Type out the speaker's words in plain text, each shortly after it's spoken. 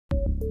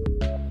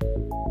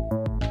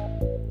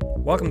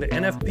Welcome to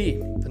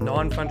NFP, the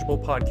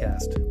non-fungible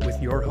podcast,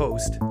 with your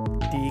host,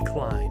 D.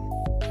 Klein.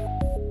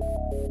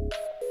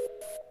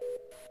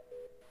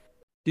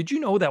 Did you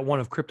know that one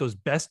of crypto's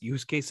best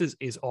use cases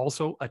is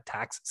also a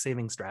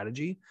tax-saving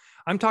strategy?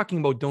 I'm talking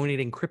about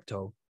donating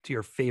crypto to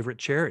your favorite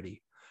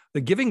charity. The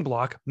Giving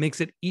Block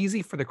makes it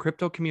easy for the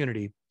crypto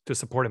community to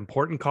support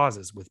important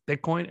causes with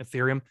Bitcoin,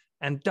 Ethereum,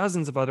 and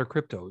dozens of other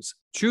cryptos.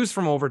 Choose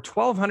from over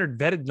 1,200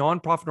 vetted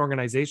nonprofit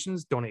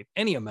organizations, donate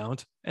any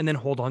amount, and then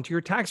hold on to your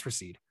tax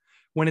receipt.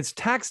 When it's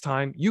tax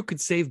time, you could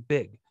save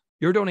big.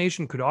 Your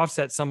donation could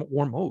offset some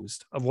or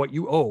most of what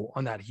you owe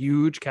on that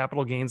huge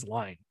capital gains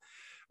line.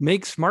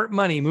 Make smart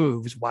money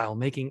moves while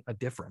making a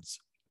difference.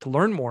 To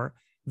learn more,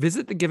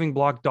 visit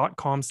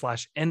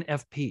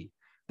thegivingblock.com/NFP.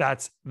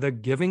 That's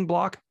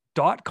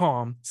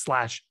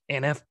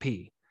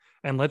thegivingblock.com/NFP.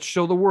 And let's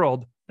show the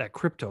world that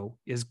crypto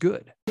is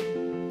good.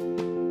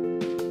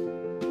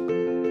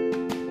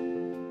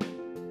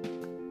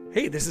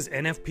 Hey, this is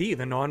NFP,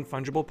 the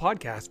non-fungible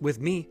podcast, with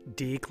me,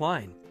 D.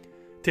 Klein.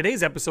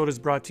 Today's episode is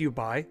brought to you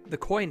by the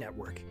Koii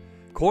Network.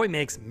 Koii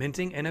makes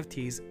minting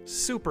NFTs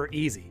super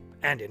easy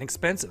and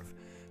inexpensive.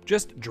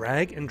 Just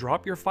drag and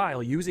drop your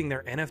file using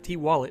their NFT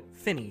wallet,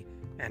 Finny,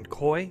 and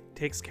Koii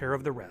takes care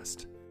of the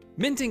rest.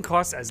 Minting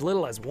costs as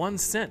little as 1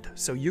 cent,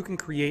 so you can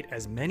create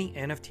as many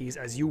NFTs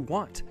as you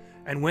want.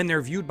 And when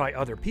they're viewed by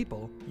other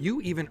people,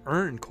 you even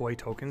earn Koii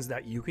tokens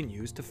that you can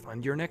use to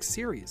fund your next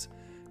series.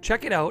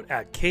 Check it out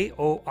at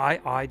koii.network.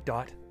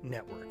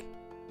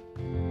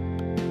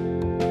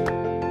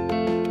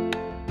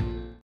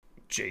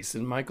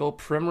 Jason Michael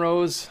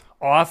Primrose,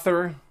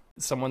 author,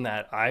 someone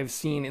that I've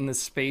seen in the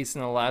space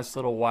in the last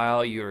little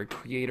while. You're a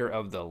creator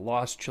of the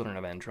Lost Children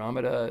of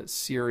Andromeda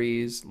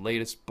series.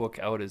 Latest book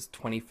out is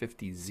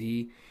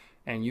 2050Z,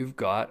 and you've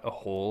got a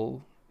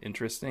whole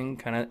interesting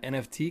kind of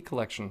NFT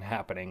collection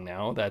happening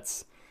now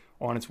that's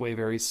on its way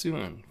very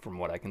soon, from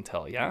what I can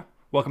tell. Yeah?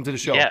 Welcome to the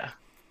show. Yeah,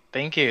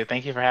 thank you.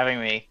 Thank you for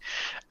having me.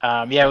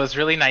 It was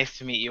really nice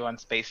to meet you on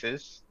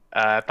Spaces.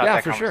 I thought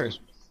that for sure.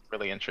 conversation was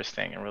really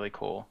interesting and really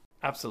cool.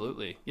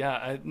 Absolutely.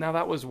 Yeah. Now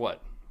that was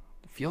what?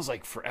 Feels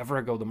like forever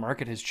ago. The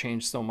market has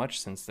changed so much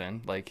since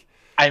then.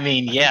 I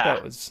think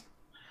that was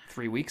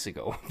 3 weeks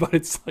ago, but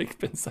it's like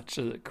been such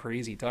a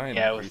crazy time.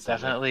 Yeah, it was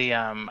definitely,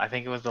 I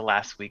think it was the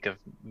last week of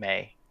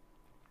May.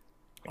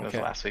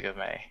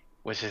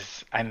 Which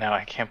is, I know,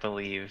 I can't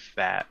believe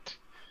that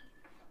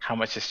how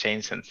much has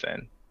changed since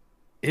then.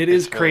 It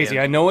is crazy.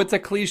 I know it's a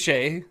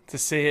cliche to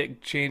say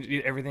it changed,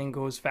 everything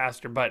goes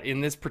faster, but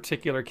in this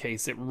particular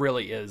case, it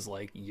really is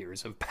like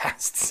years have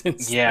passed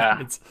since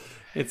then.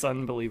 It's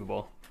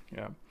unbelievable.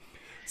 Yeah.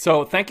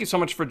 So thank you so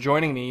much for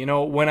joining me. You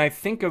know, when I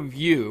think of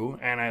you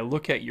and I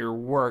look at your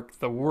work,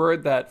 the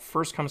word that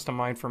first comes to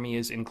mind for me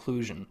is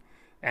inclusion.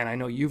 And I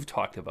know you've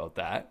talked about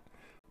that.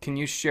 Can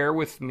you share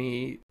with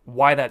me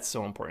why that's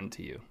so important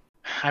to you?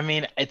 I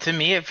mean, to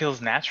me, it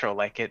feels natural.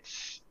 Like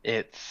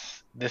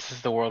this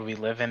is the world we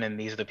live in, and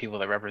these are the people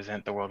that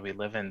represent the world we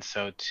live in.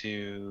 So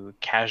to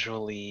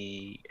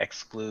casually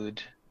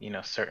exclude,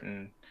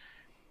 certain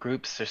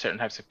groups or certain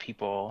types of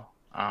people,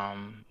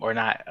 or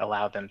not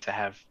allow them to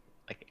have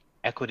like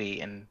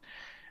equity in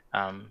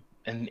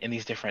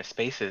these different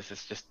spaces,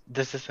 this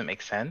doesn't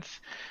make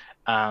sense.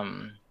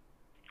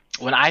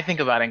 When I think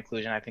about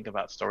inclusion, I think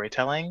about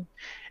storytelling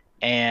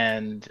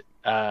and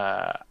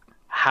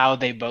how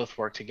they both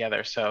work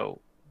together.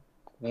 So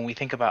when we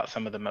think about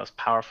some of the most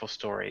powerful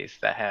stories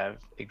that have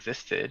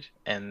existed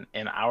in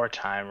our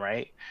time,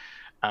 right?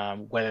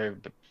 Whether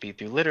it be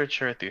through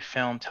literature, through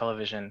film,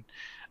 television,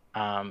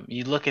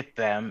 you look at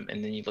them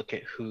and then you look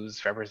at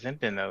who's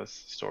represented in those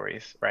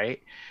stories,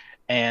 right?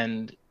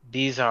 And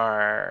these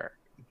are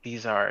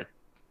narratives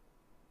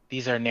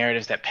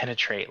that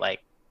penetrate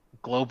like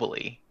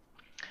globally.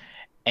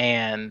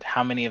 And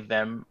how many of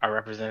them are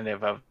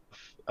representative of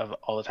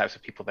all the types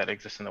of people that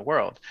exist in the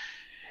world?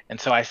 And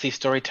so I see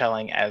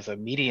storytelling as a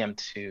medium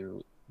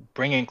to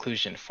bring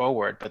inclusion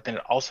forward, but then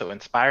it also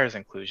inspires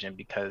inclusion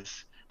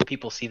because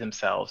people see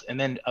themselves, and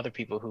then other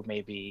people who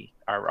maybe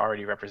are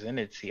already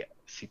represented see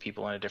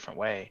people in a different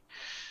way.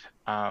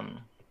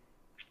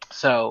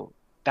 So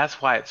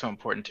that's why it's so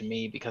important to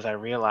me, because I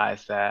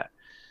realized that,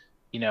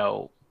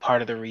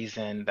 part of the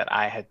reason that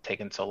I had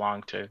taken so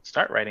long to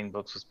start writing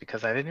books was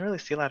because I didn't really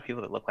see a lot of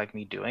people that looked like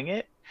me doing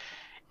it.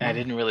 And I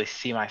didn't really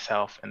see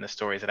myself in the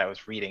stories that I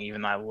was reading,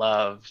 even though I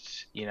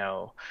loved,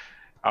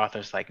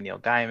 authors like Neil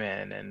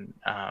Gaiman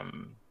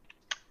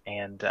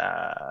and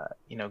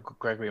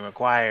Gregory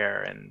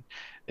Maguire, and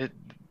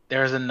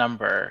there's a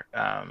number,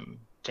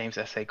 James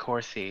S.A.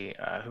 Corsi,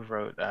 who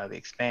wrote The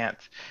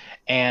Expanse,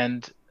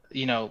 and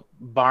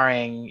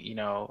barring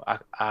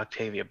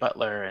Octavia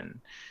Butler and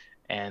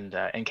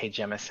N.K.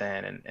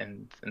 Jemisin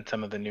and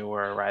some of the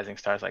newer rising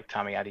stars like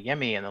Tommy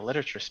Adeyemi in the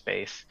literature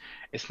space,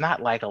 it's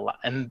not like a lot.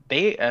 And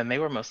they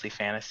were mostly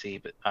fantasy,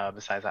 but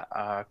besides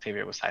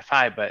Octavia was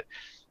sci-fi. But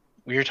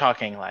we're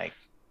talking like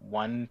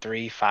 1,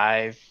 3,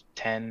 5,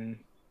 10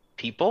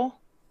 people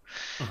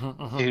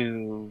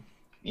who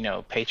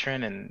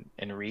patron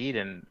and read,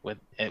 and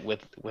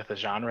with a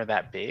genre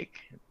that big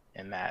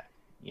and that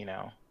you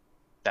know,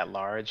 that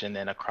large and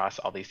then across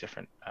all these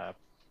different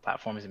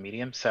platforms and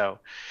mediums. So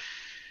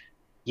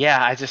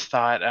yeah, I just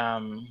thought,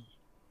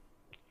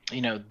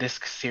 this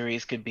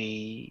series could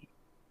be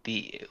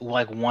the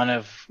like one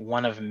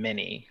of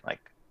many, like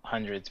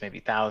hundreds, maybe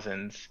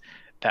thousands,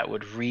 that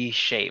would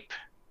reshape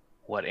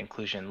what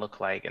inclusion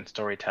looked like in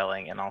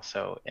storytelling and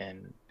also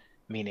in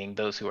meaning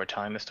those who are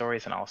telling the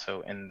stories and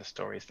also in the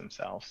stories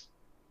themselves.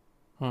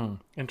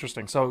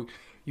 Interesting. So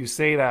you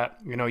say that,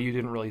 you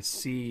didn't really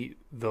see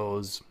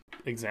those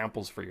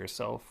examples for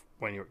yourself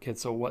when you were a kid.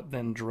 So what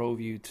then drove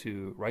you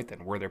to write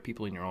then? Were there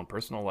people in your own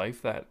personal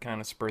life that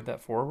kind of spurred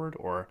that forward?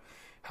 Or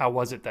how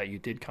was it that you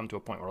did come to a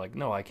point where like,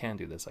 no, I can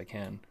do this. I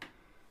can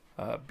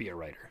be a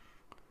writer.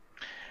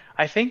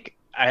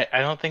 I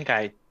don't think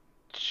I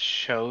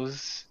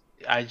chose.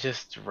 I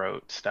just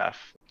wrote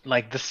stuff.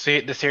 Like the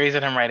series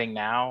that I'm writing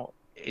now,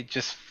 it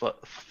just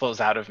flows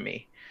out of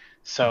me.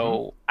 Mm-hmm.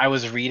 So I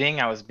was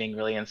reading, I was being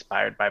really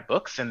inspired by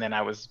books, and then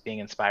I was being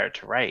inspired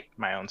to write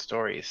my own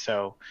stories.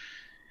 So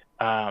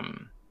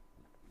um,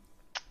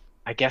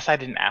 I guess I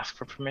didn't ask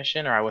for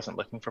permission, or I wasn't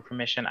looking for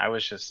permission. I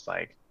was just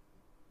like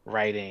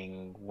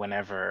writing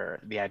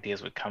whenever the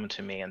ideas would come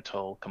to me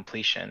until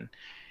completion.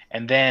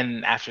 And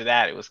then after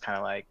that, it was kind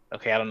of like,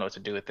 okay, I don't know what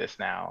to do with this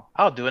now.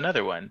 I'll do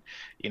another one,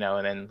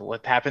 and then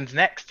what happens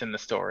next in the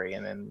story,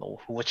 and then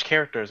which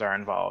characters are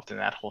involved in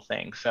that whole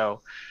thing.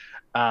 So,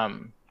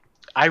 um,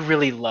 I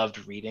really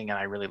loved reading and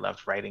I really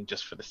loved writing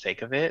just for the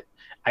sake of it.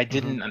 I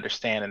Mm-hmm. didn't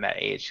understand in that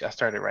age. I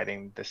started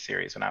writing this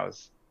series when I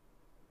was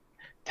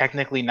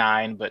technically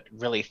 9, but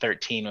really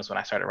 13 was when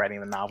I started writing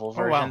the novel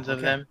Oh, wow. versions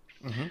of Okay. them.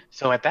 Mm-hmm.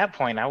 So at that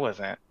point, I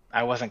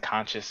wasn't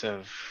conscious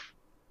of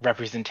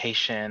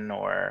representation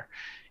or,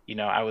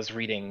 I was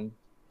reading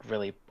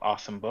really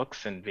awesome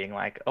books and being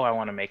like, oh, I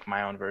want to make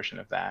my own version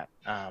of that.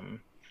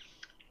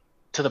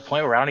 To the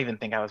point where I don't even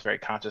think I was very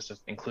conscious of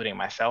including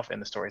myself in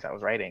the stories I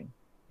was writing.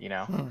 You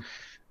know, Hmm.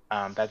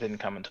 that didn't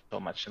come until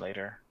much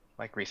later,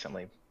 like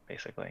recently,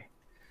 basically.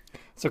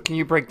 So can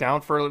you break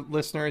down for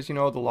listeners, the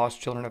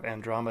Lost Children of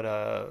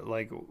Andromeda,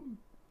 like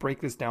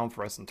break this down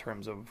for us in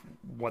terms of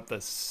what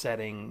the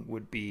setting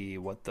would be,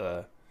 what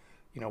kind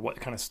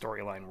of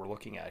storyline we're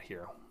looking at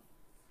here.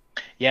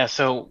 Yeah,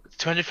 so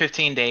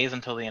 215 days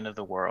until the end of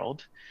the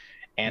world,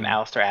 and Mm.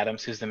 Alistair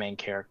Adams, who's the main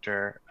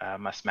character,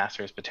 must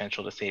master his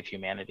potential to save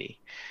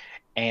humanity.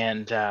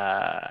 And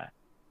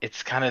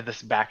it's kind of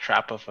this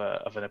backdrop of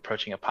an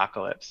approaching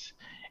apocalypse.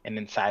 And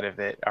inside of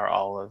it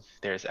are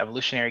there's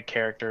evolutionary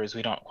characters.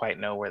 We don't quite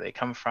know where they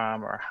come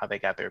from or how they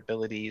got their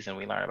abilities, and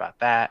we learn about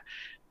that.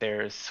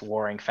 There's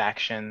warring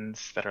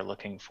factions that are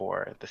looking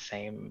for the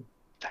same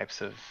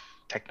types of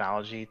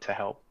technology to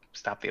help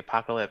stop the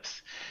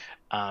apocalypse.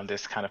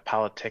 There's kind of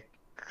politics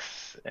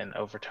and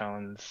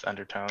overtones,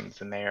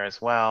 undertones in there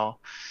as well.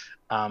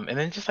 And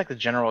then just like the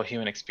general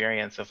human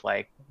experience of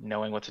like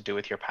knowing what to do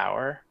with your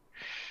power.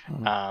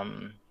 Mm.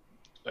 Um,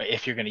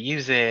 if you're going to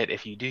use it,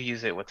 if you do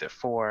use it, what's it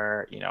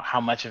for?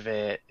 How much of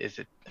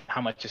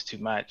how much is too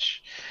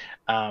much?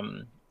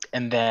 Um,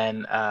 and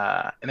then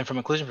from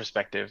inclusion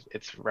perspective,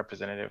 it's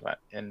representative,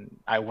 and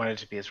I wanted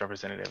to be as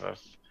representative of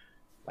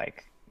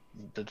like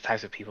the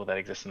types of people that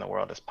exist in the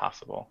world as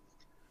possible.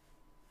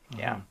 Hmm.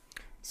 Yeah.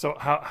 So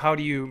how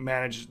do you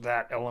manage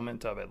that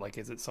element of it? Like,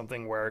 is it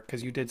something where,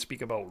 because you did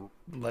speak about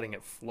letting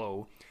it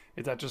flow,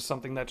 is that just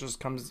something that just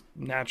comes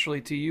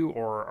naturally to you,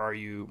 or are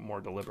you more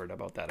deliberate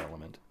about that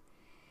element?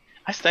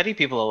 I study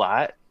people a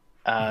lot.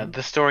 Hmm.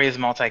 The story is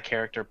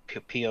multi-character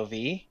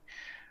POV,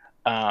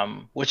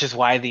 which is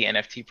why the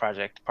NFT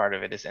project part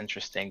of it is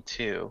interesting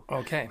too,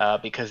 Okay.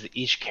 because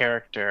each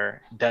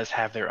character does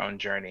have their own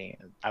journey.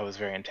 I was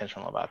very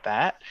intentional about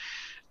that.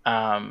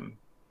 Um,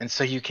 and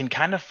so you can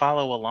kind of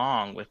follow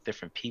along with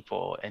different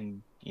people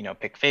and,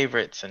 pick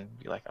favorites and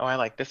be like, oh, I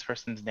like this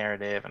person's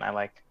narrative and I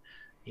like,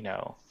 you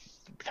know,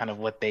 kind of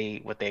what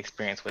they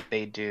experience, what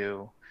they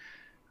do.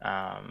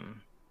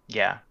 Um,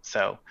 yeah,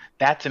 so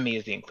that to me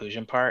is the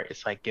inclusion part.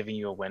 It's like giving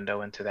you a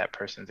window into that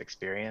person's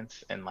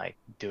experience and like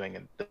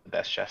doing the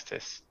best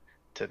justice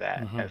to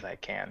that Hmm. as I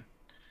can.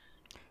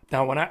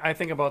 Now, when I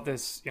think about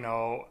this,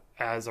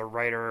 as a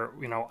writer,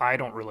 I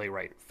don't really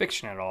write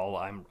fiction at all.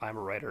 I'm a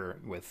writer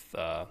with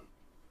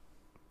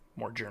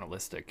more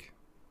journalistic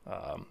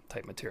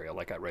type material,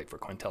 like I write for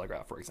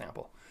Cointelegraph, for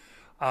example.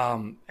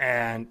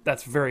 And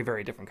that's very,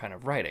 very different kind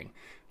of writing.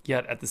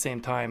 Yet at the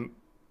same time,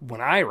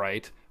 when I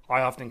write,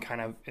 I often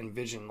kind of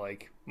envision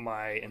like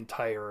my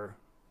entire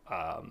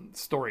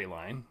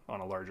storyline on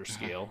a larger Mhm.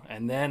 scale,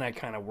 and then I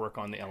kind of work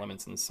on the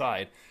elements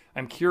inside.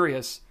 I'm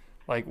curious,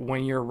 like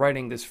when you're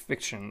writing this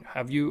fiction,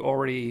 have you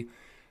already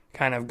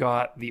kind of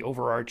got the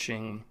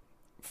overarching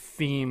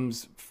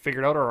themes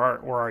figured out,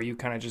 or are you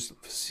kind of just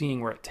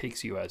seeing where it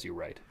takes you as you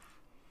write?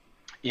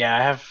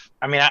 Yeah,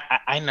 I mean,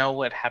 I know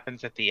what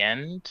happens at the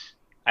end.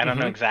 I don't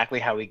know Mm-hmm. exactly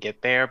how we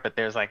get there, but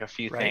there's like a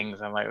few Right.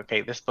 things. I'm like,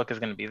 okay, this book is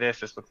going to be this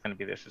book's going to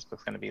be this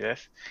book's going to be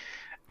this.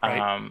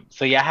 Right.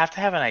 So yeah, I have to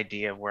have an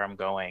idea of where I'm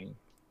going,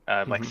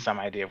 like Mm-hmm. some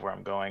idea of where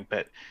I'm going,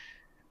 but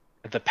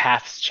the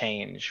paths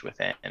change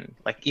within,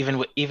 like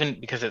even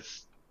because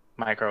it's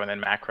micro and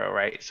then macro,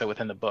 right? So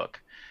within the book,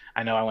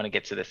 I know I want to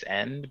get to this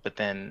end, but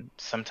then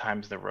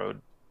sometimes the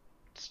roads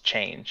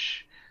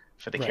change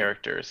for the Right.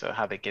 characters, so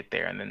how they get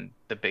there, and then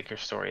the bigger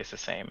story is the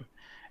same.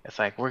 It's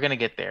like we're gonna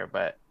get there,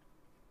 but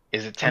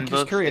is it I'm 10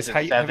 just books? curious, Is it how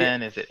you have you?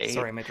 seven? Is it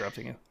Sorry, eight? I'm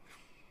interrupting you.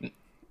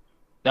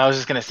 No, I was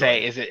just gonna Go ahead.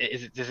 say, is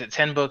it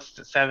 10 books? Is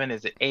it seven?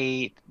 Is it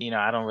eight?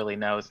 I don't really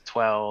know. Is it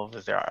 12?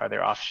 Are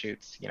there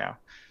offshoots?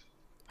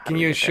 How Can do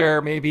we you get there?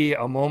 share maybe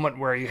a moment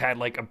where you had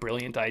like a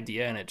brilliant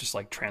idea and it just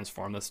like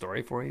transformed the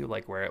story for you?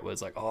 Like where it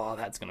was like, oh,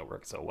 that's going to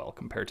work so well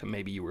compared to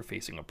maybe you were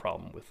facing a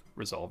problem with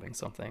resolving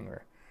something?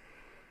 Or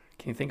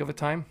can you think of a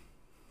time?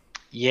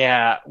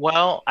 Yeah,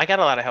 well, I got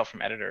a lot of help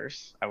from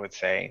editors, I would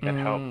say, that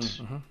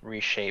helped Mm-hmm.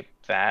 reshape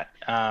that.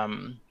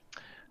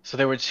 So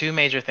there were two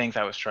major things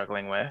I was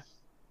struggling with.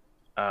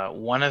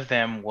 One of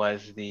them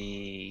was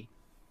the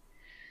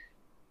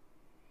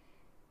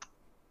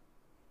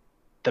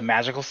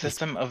magical This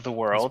system of the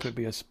this world. could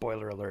be a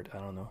spoiler alert. I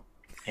don't know.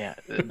 Yeah,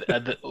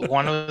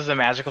 one was the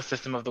magical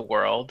system of the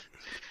world,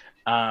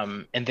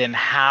 and then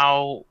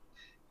how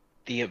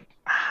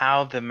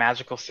the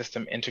magical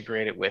system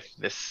integrated with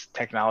this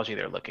technology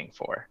they're looking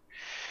for.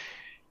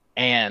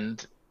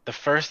 And the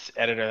first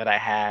editor that I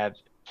had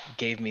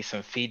gave me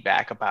some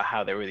feedback about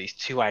how there were these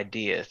two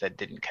ideas that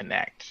didn't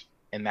connect,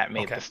 and that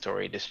made the Okay.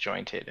 story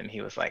disjointed. And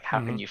he was like, "How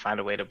Mm-hmm. can you find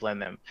a way to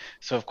blend them?"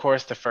 So of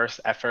course, at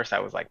first I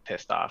was like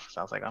pissed off because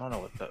I was like, "I don't know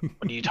what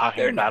are you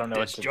talking They're about? I not don't know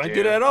what to disjointed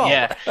do." at all.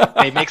 Yeah,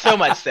 they make so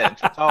much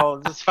sense. It's all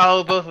just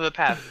follow both of the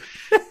paths.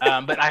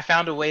 But I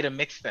found a way to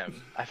mix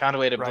them. I found a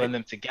way to Right. blend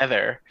them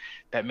together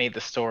that made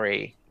the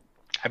story,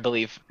 I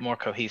believe, more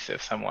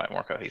cohesive, somewhat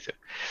more cohesive.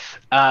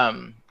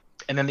 Um,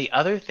 and then the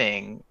other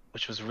thing,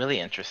 which was really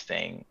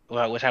interesting,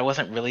 well, which I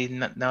wasn't really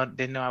no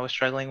didn't know I was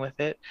struggling with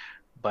it,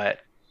 but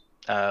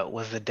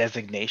was the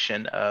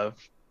designation of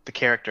the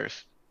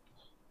characters.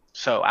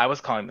 So I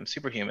was calling them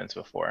superhumans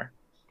before,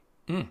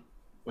 Mm.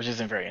 which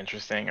isn't very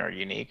interesting or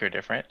unique or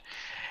different.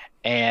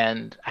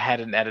 And I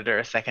had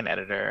a second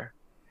editor,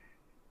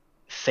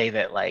 say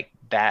that like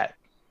that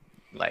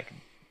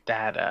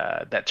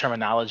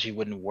terminology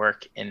wouldn't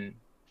work in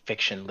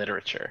fiction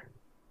literature.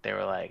 They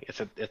were like,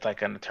 it's like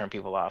going to turn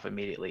people off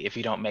immediately if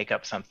you don't make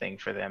up something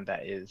for them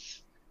that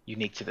is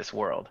unique to this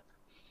world.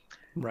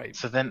 Right.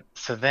 So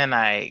then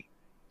I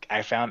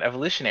found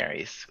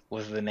evolutionaries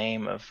was the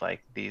name of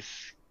like these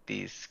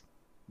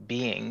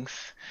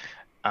beings,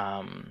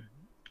 um,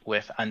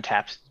 with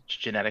untapped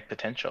genetic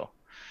potential.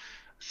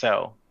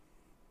 So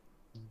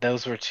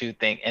those were two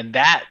things, and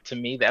that to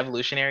me, the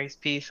evolutionaries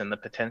piece and the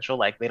potential,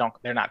 like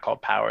they're not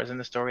called powers in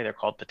the story, they're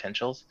called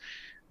potentials.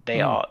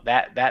 They Mm. all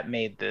that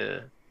made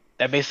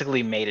that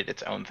basically made it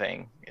its own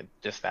thing.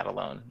 Just that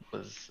alone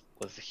was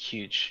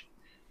huge.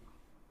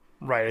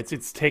 Right.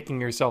 It's taking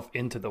yourself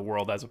into the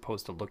world as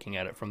opposed to looking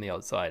at it from the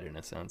outside in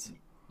a sense.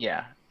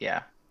 Yeah,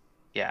 yeah,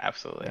 yeah,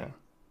 Yeah. absolutely.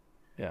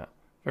 Yeah,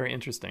 very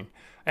interesting.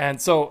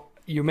 And so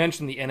you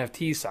mentioned the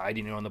NFT side,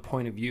 and the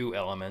point of view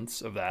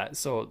elements of that.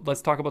 So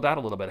let's talk about that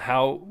a little bit.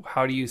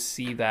 How do you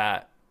see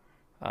that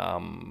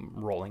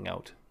rolling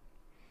out?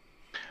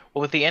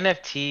 Well, with the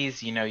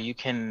NFTs, you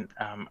can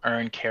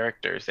earn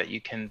characters that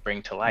you can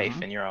bring to life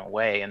Mm-hmm. in your own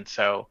way, and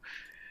so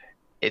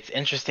it's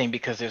interesting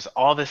because there's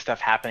all this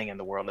stuff happening in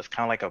the world. It's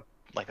kind of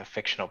like a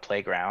fictional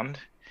playground,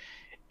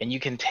 and you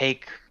can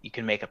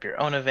make up your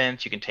own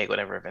events. You can take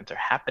whatever events are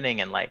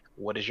happening and like,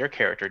 what is your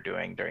character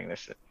doing during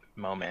this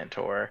moment,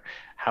 or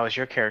how is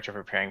your character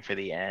preparing for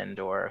the end,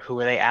 or who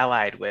are they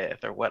allied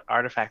with, or what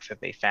artifacts have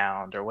they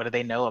found, or what do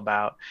they know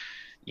about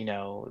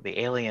the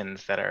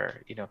aliens that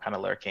are kind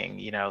of lurking.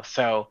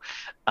 So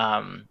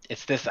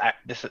it's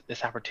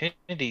this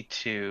opportunity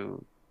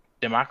to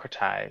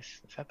democratize,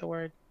 is that the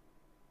word?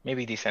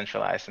 Maybe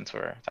decentralize, since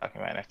we're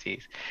talking about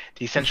NFTs.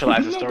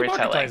 Decentralize the No,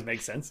 democratize storytelling.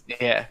 makes sense.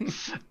 Yeah.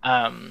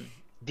 um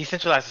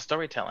Decentralize the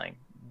storytelling,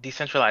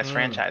 decentralize Mm.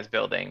 franchise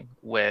building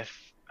with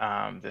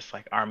this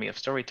like army of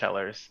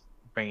storytellers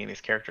bringing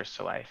these characters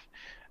to life,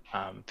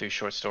 through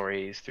short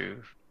stories,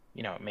 through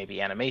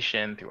maybe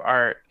animation, through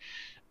art,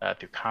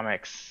 through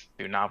comics,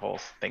 through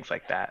novels, things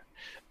like that.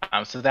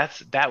 So that's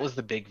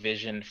the big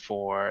vision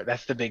for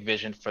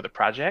the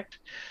project.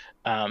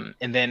 And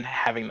then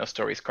having those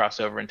stories cross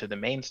over into the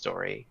main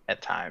story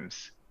at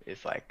times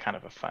is like kind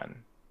of a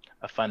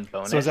fun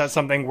So is that bonus.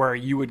 something where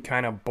you would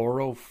kind of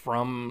borrow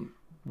from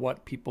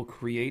what people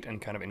create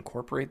and kind of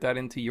incorporate that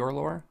into your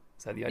lore?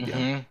 Is that the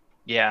idea?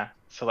 Yeah.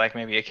 So like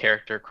maybe a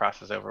character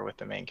crosses over with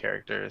the main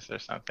characters or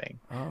something,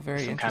 Oh, or very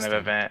some kind of interesting.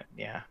 event.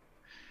 Yeah.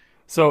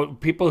 So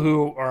people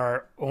who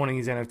are owning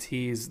these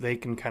NFTs, they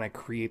can kind of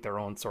create their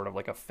own sort of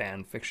like a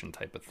fan fiction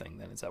type of thing.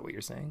 Then is that what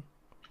you're saying?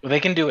 Well, they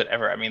can do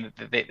whatever. I mean,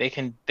 they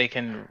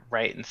can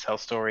write and sell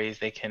stories.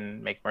 They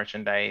can make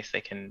merchandise.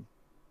 They can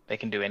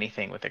do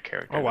anything with their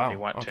Oh character that they wow.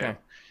 want to. Okay.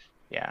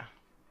 Yeah.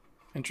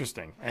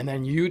 Interesting. And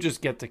then you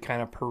just get to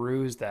kind of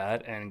peruse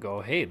that and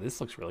go, "Hey,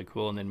 this looks really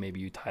cool," and then maybe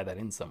you tie that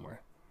in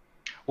somewhere.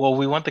 Well,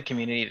 we want the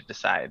community to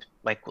decide.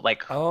 Like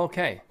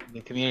Okay.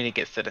 the community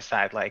gets to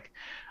decide like,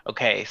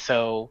 okay,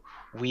 so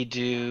we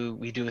do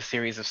a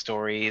series of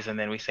stories and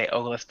then we say,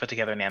 oh, let's put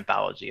together an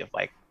anthology of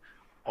like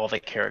all the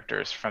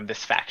characters from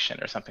this faction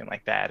or something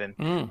like that, and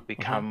we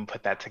Mm-hmm. come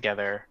put that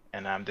together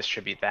and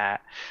distribute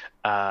that.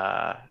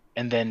 Uh,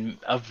 and then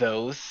of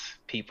those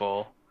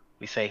people,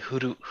 we say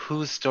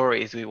whose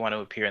stories do we want to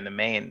appear in the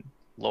main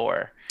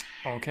lore,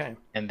 Okay.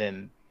 and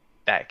then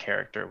that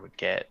character would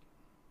get,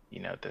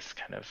 this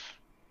kind of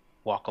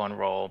walk-on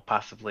role,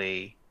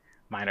 possibly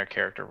minor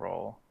character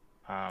role,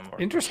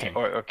 Interesting.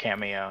 or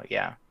cameo.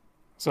 Yeah.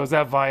 So is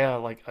that via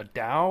like a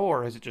DAO,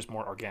 or is it just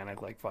more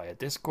organic, like via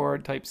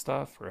Discord type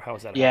stuff, or how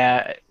is that happening?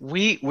 Yeah,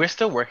 we're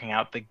still working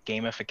out the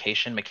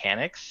gamification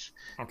mechanics.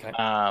 Okay.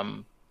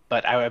 Um,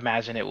 but I would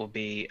imagine it will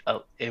be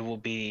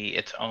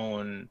its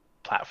own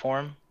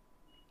platform,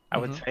 I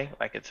would Mm-hmm. say,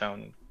 like its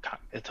own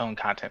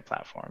content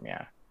platform,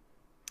 yeah.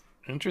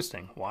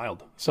 Interesting.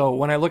 Wild. So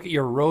when I look at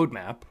your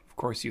roadmap, of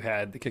course, you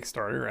had the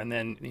Kickstarter, and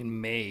then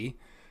in May,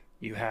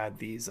 you had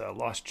these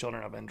Lost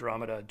Children of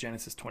Andromeda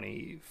Genesis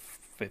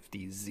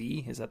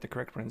 2050Z. Is that the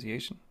correct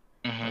pronunciation?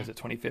 Or Hmm. is it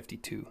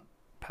 2052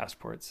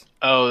 passports?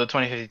 Oh, the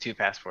 2052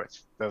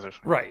 passports. Those are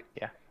fun. Right.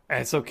 Yeah.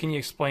 And so, can you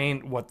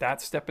explain what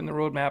that step in the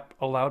roadmap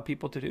allowed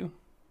people to do?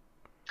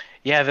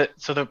 Yeah,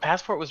 so the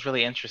passport was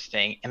really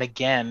interesting. And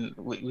again,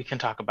 we can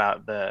talk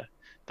about the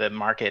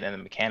market and the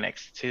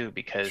mechanics too,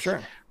 because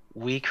Sure.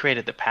 we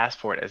created the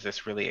passport as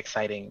this really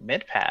exciting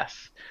mint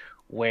pass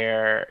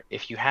where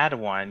if you had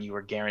one, you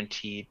were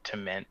guaranteed to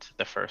mint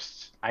the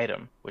first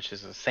item, which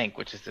is a sync,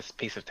 which is this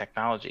piece of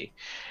technology.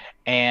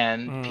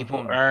 And people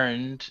Mm-hmm.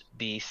 earned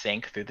the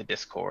sync through the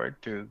Discord,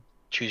 through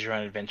choose your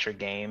own adventure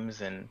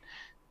games and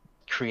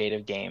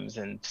creative games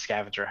and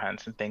scavenger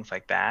hunts and things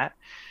like that.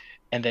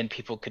 And then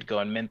people could go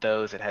and mint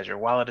those. It has your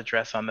wallet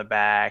address on the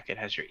back. It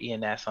has your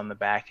ENS on the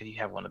back if you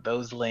have one of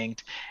those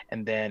linked.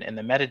 And then in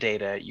the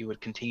metadata, you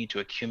would continue to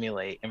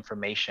accumulate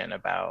information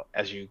about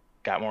as you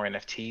got more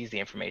NFTs, the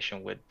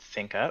information would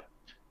sync up,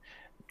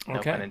 no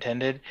pun Okay.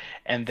 intended.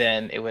 And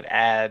then it would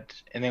add,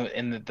 and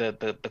then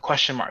the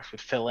question marks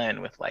would fill in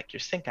with like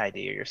your sync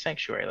ID or your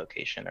sanctuary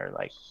location or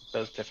like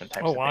those different Oh,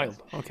 types of things.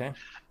 wild. Okay.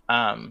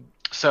 Um,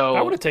 That would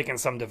so have taken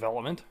some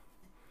development.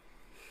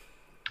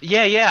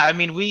 Yeah, yeah. I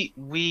mean, we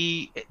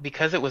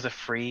because it was a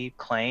free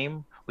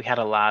claim, we have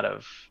a lot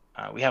of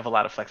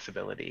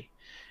flexibility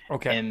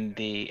Okay.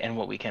 in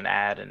what we can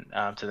add and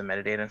to the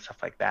metadata and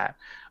stuff like that.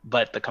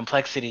 But the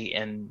complexity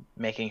in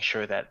making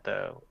sure that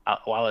the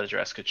wallet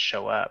address could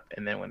show up,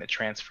 and then when it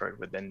transferred,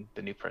 within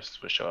the new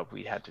persons would show up,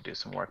 we had to do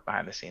some work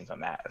behind the scenes on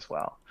that as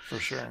well. For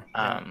sure.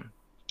 Yeah. Um,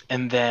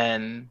 and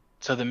then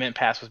so the Mint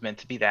Pass was meant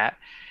to be that,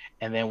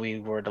 and then we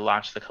were to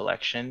launch the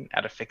collection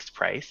at a fixed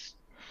price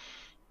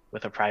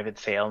with a private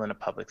sale and a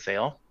public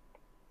sale,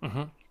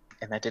 Mm-hmm.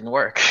 and that didn't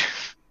work.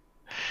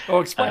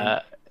 Oh, explain.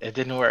 uh, it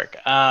didn't work.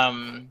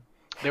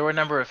 There were a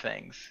number of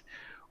things.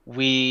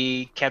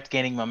 We kept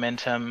gaining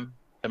momentum,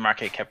 the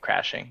market kept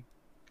crashing.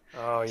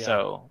 Oh, yeah.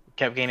 So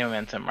kept gaining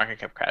momentum, market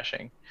kept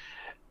crashing.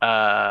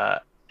 Uh,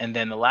 and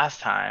then the last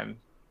time,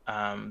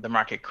 the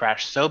market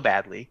crashed so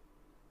badly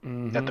that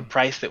Mm-hmm. the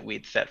price that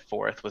we'd set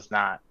forth was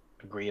not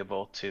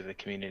agreeable to the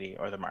community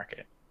or the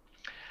market.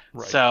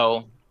 Right.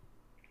 So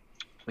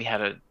we had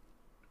a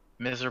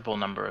miserable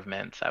number of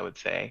mints, I would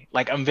say.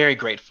 Like I'm very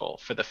grateful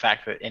for the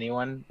fact that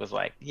anyone was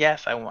like,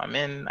 "Yes, I'm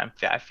in.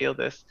 I feel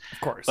this." Of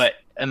course. But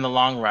in the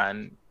long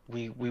run,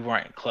 we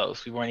weren't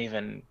close. We weren't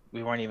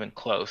even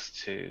close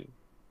to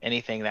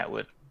anything that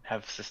would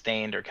have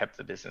sustained or kept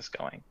the business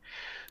going.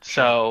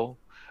 Sure.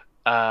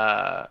 So,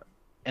 uh,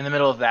 in the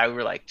middle of that, we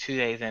were like 2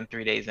 days in,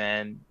 3 days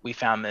in, we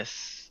found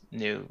this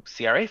new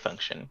CRA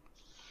function.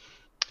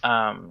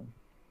 Um,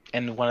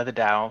 and one of the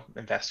DAO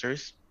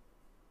investors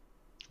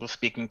was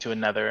speaking to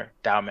another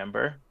DAO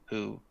member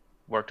who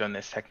worked on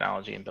this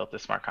technology and built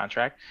this smart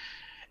contract,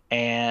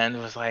 and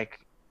was like,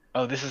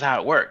 "Oh, this is how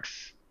it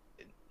works.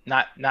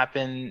 Not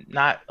been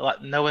not a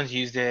lot, no one's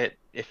used it.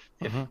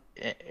 Mm-hmm.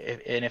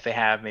 If they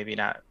have, maybe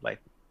not like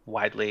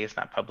widely. It's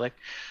not public.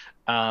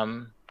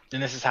 And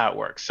this is how it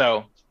works."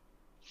 So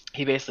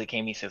he basically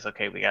came. He says,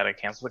 "Okay, we got to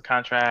cancel the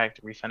contract,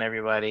 refund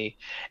everybody,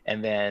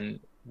 and then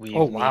Oh, we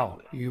need, wow.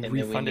 You and then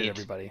we refunded need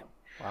everybody.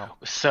 Wow.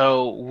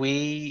 so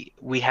we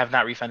have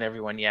not refunded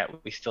everyone yet.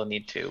 We still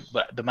need to,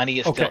 but the money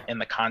is still Okay. in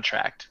the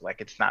contract.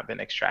 Like it's not been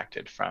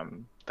extracted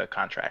from the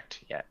contract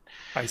yet.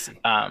 I see.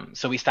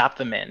 So we stopped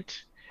the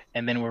mint,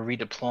 and then we're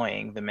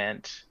redeploying the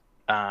mint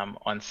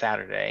on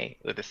Saturday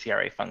with the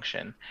CRA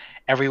function.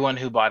 Everyone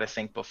who bought a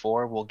sync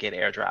before will get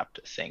airdropped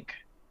a sync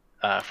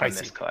I from this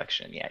see.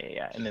 collection. Yeah, yeah,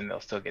 yeah. And then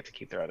they'll still get to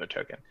keep their other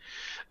token.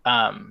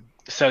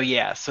 So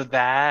yeah, so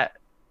that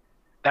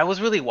was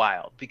really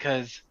wild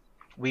because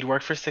we'd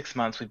worked for 6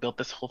 months. We built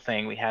this whole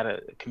thing. We had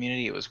a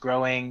community. It was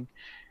growing.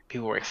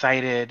 People were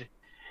excited,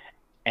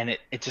 and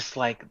it just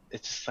like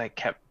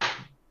kept.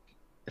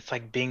 It's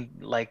like being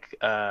like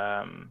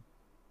a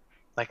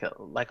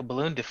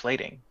balloon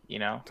deflating.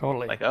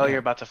 Totally. Like, oh, you're Yeah.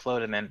 about to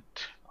float, and then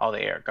all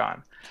the air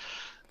gone.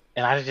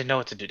 And I didn't know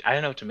what to do. I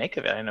didn't know what to make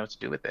of it. I didn't know what to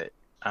do with it.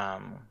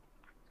 um,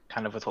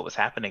 kind of with what was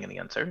happening and the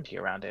uncertainty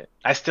around it.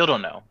 I still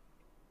don't know.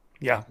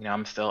 Yeah,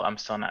 I'm still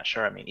not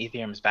sure. I mean,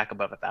 Ethereum is back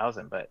above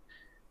 1,000, but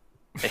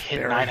it hit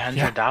nine barely. Yeah.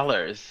 hundred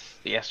dollars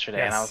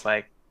yesterday, and I was Yes.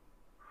 like,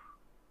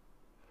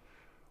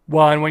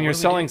 Well, and when what you're do we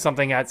do? selling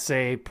something at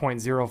say zero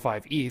point zero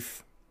 0.05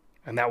 ETH,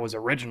 and that was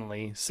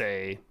originally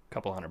say a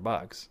couple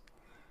 $100,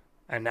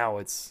 and now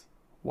it's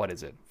what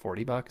is it,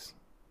 $40, something like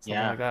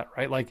Yeah, that,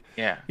 right? Like,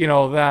 yeah.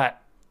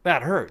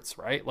 that hurts,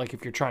 right? Like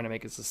if you're trying to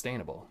make it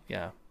sustainable.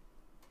 Yeah.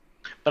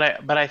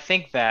 But I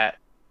think that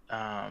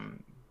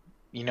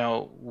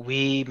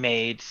we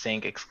made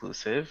Sync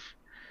exclusive,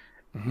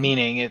 Hmm.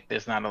 meaning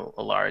there's not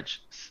a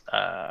large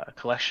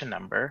collection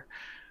number,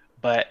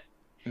 but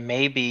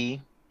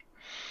maybe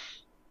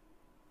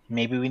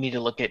maybe we need to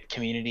look at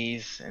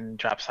communities and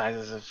drop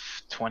sizes of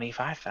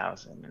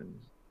 25,000 and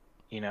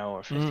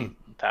or Mm.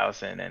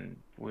 50,000, and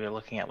we're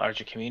looking at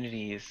larger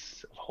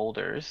communities of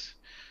holders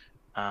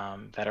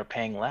that are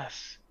paying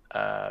less.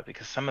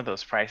 Because some of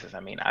those prices, I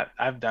mean,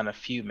 I've done a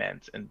few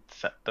mints, and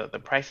the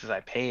prices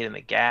I paid and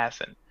the gas,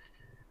 and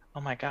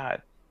oh my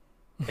God,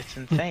 it's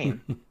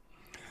insane.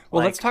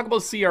 Well, let's Like, talk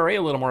about CRA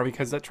a little more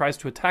because that tries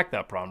to attack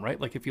that problem, right?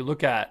 Like if you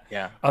look at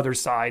yeah, other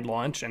side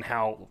launch and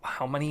how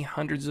many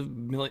hundreds of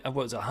million,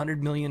 what was $100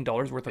 million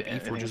worth of I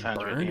ETH were think it's just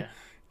 100. burned Yeah,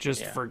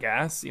 just yeah. for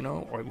gas,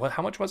 or what?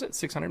 How much was it?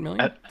 600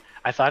 million? I,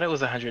 I thought it was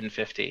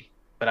 150,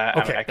 but I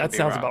Okay, could that be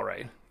sounds wrong. about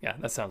right. Yeah,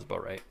 that sounds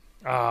about right.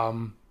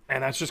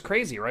 And that's just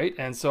crazy, right?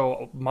 And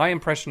so my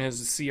impression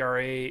is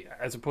CRA,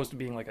 as opposed to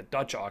being like a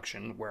Dutch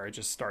auction where it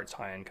just starts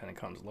high and kind of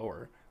comes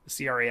lower,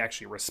 the CRA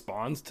actually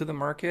responds to the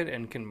market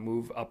and can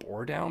move up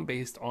or down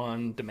based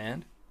on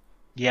demand.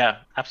 Yeah,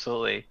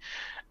 absolutely.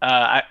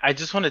 I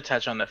just want to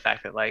touch on the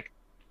fact that, like,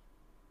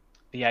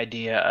 the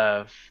idea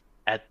of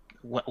at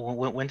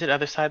when did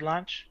Other Side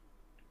launch?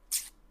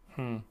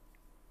 Hmm.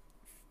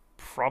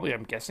 Probably,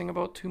 I'm guessing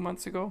about 2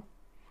 months ago,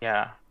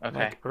 Yeah, okay.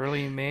 like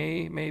early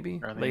May, maybe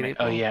Early late May.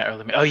 Oh April. yeah,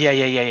 early May. Oh yeah,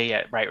 yeah, yeah, yeah,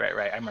 yeah. Right, right,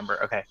 right. I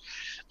remember. Okay.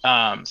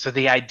 So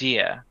the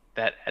idea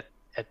that at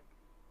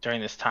during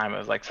this time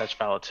of like such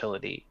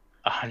volatility,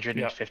 Yep.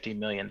 $150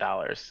 million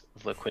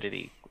of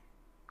liquidity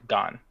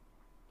gone.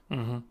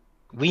 Mm-hmm.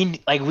 We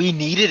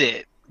needed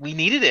it. We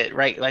needed it,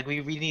 right? Like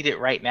we need it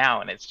right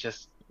now, and it's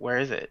just, where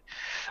is it?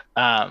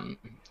 Um,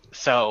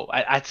 so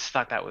I just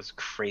thought that was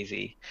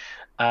crazy.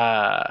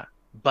 Uh,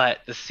 but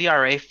the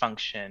CRA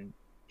function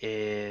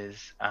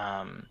is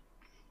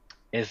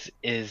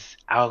is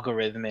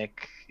algorithmic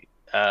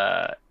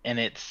in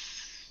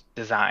its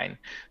design.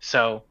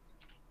 So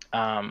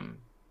um,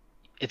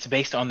 it's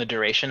based on the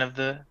duration of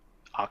the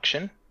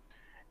auction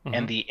Mm-hmm.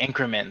 and the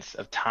increments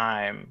of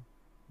time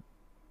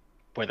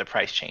where the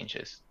price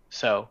changes.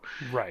 So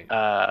Right.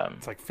 um,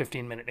 It's like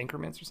 15-minute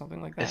increments or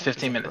something like it's that. Is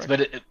 15 that minutes,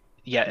 correct? but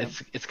yeah, Yep.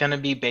 it's going to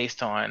be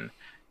based on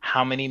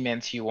how many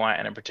minutes you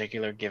want in a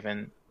particular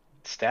given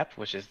step,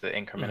 which is the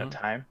increment of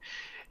Mm-hmm. time,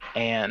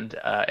 and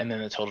then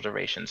the total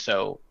duration.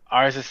 So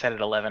ours is set at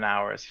 11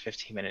 hours,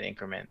 15-minute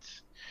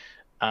increments.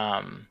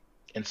 Um,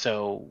 and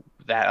so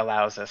that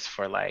allows us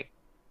for like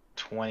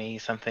 20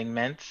 something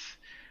mints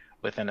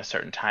within a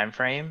certain time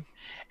frame.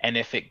 And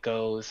if it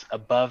goes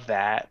above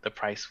that, the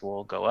price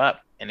will go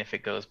up. And if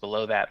it goes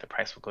below that, the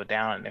price will go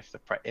down. And if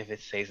it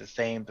stays the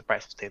same, the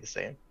price will stay the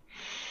same.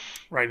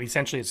 Right.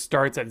 Essentially, it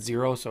starts at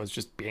zero, so it's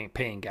just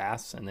paying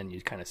gas, and then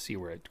you kind of see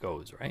where it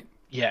goes, right?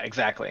 Yeah,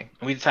 exactly.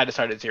 And we decided to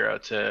start at zero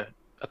to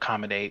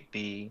accommodate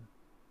the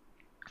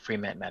free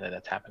mint meta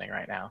that's happening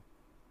right now.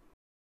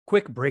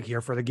 Quick break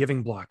here for the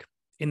Giving Block.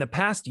 In the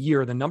past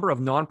year, the number of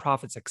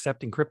nonprofits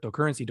accepting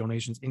cryptocurrency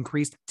donations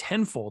increased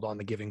tenfold on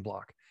the Giving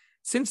Block.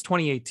 Since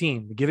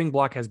 2018, the Giving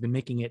Block has been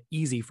making it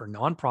easy for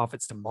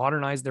nonprofits to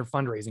modernize their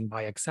fundraising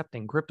by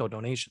accepting crypto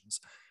donations.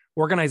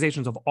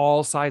 Organizations of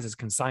all sizes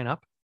can sign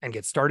up and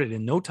get started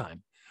in no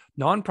time.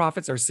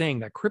 Nonprofits are saying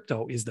that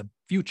crypto is the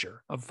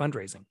future of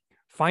fundraising.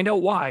 Find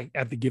out why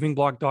at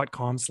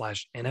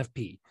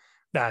thegivingblock.com/NFP.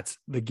 That's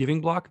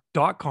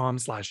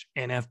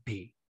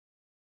thegivingblock.com/NFP.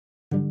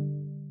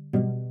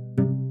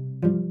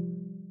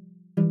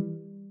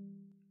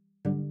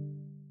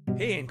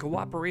 Hey, in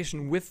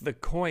cooperation with the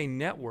Coin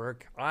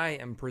Network, I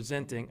am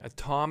presenting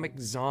Atomic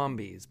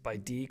Zombies by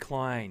D.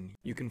 Klein.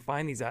 You can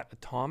find these at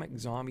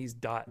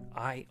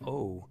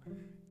atomiczombies.io.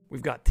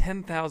 We've got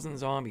 10,000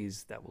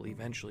 zombies that will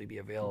eventually be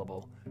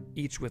available,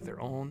 each with their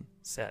own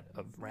set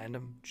of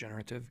random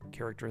generative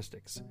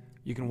characteristics.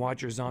 You can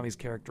watch your zombies'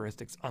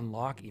 characteristics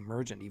unlock,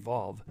 emerge, and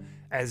evolve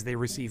as they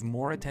receive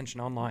more attention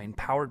online,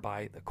 powered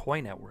by the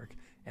Coin Network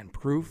and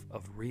proof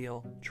of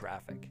real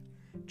traffic.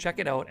 Check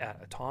it out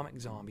at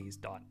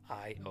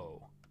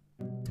atomiczombies.io.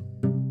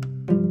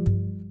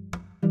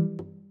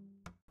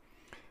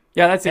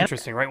 Yeah, that's And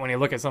interesting, right? When you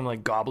look at something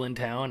like Goblin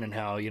Town and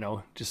how,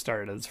 just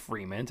started as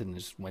free mint and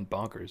just went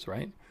bonkers,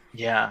 right?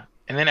 yeah,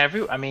 and then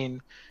I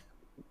mean,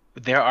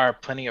 there are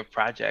plenty of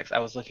projects. I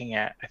was looking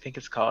at, I think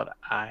it's called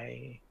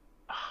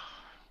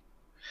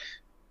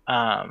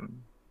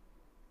um,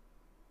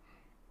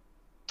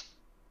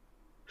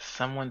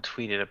 someone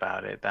tweeted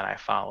about it that I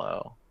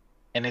follow,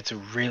 and it's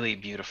really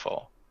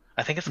beautiful.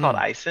 I think it's called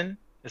Mm. Ison.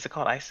 Is it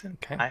called Ison?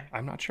 Okay, I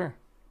I'm not sure.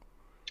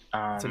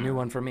 It's a new um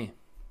one for me.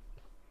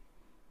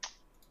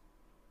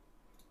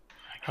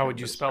 I How can't would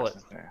you remember this spell it?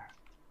 person's name.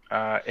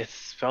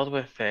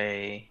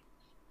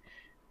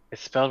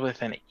 It's spelled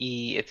with an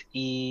E. It's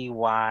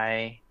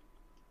EY.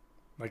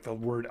 Like the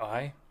word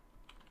I?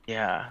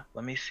 Yeah,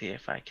 let me see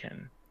if I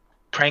can.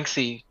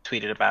 Pranksy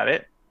tweeted about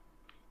it.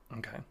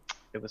 Okay.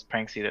 It was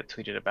Pranksy that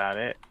tweeted about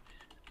it.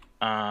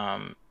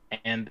 Um,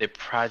 and the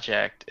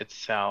project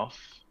itself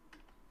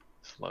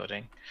is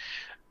loading.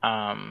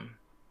 Um,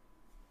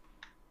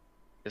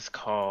 is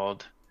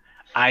called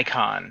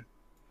Icon,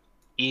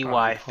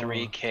 Icon.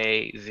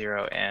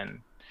 EY3K0N,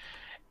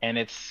 and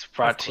it's Of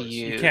brought to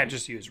course. You can't you.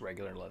 just use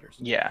regular letters.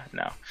 Yeah,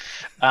 no.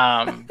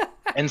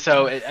 And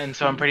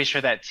so I'm pretty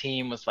sure that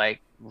team was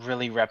like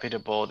really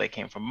reputable. They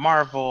came from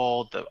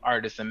Marvel. The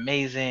art is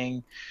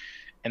amazing,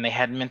 and they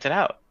hadn't minted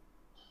out.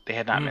 They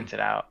had not Hmm. minted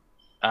out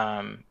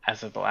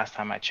as of the last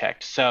time I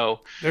checked. So,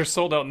 They're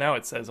sold out now,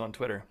 it says on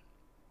Twitter.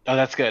 oh,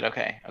 that's good.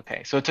 Okay,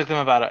 okay. So it took them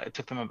about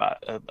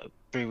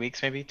 3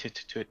 weeks, maybe 2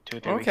 or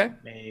 3 weeks, Okay.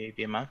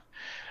 maybe a month.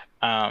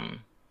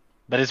 Um,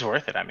 but it's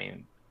worth it. I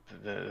mean,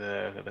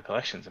 the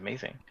collection's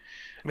amazing.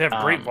 They have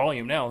great Um,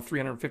 volume now,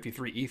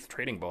 353 ETH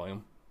trading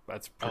volume.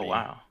 That's oh pretty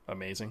wow,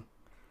 amazing.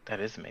 that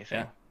is Yeah.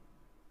 amazing.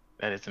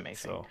 That is amazing.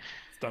 So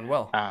it's done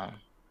well.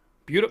 Um,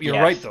 Beautiful. You're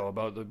right yes, though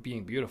about the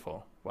being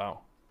beautiful.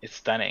 Wow. it's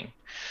stunning.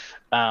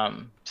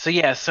 So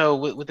yeah, so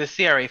with the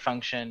CRA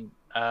function,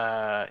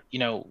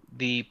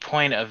 the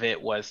point of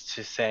it was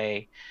to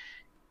say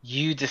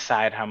you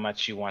decide how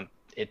much you want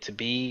it to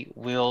be.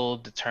 We'll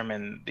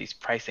determine these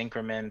price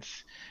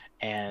increments,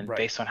 and Right.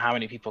 based on how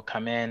many people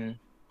come in,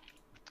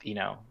 you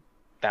know,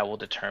 that will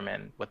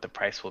determine what the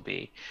price will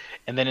be.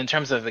 And then in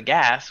terms of the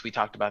gas, we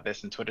talked about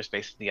this in Twitter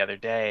Spaces the other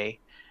day.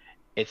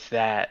 It's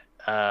that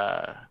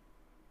I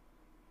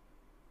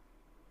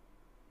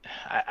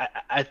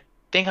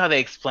think how they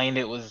explained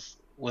it was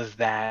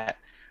that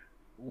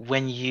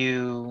when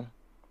you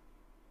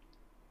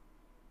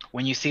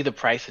when you see the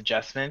price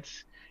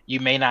adjustments, you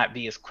may not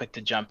be as quick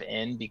to jump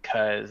in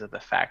because of the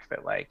fact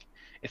that like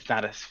it's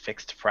not a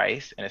fixed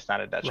price and it's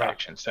not a Dutch Right.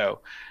 auction.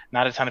 So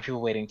not a ton of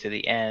people waiting to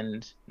the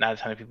end, not a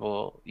ton of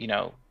people,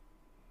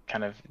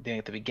 kind of doing it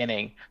at the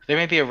beginning. There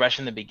may be a rush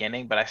in the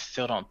beginning, but I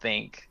still don't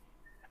think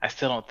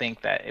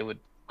that it would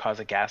cause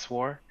a gas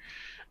war.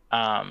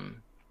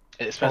 Um,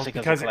 Well, especially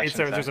because the because it's collection's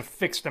there's done. a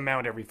fixed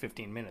amount every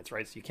 15 minutes,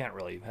 right? So you can't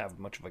really have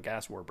much of a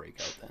gas war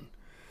breakout then.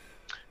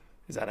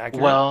 Is that accurate?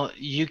 Well,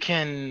 you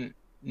can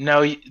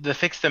no, the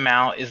fixed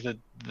amount is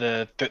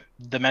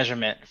the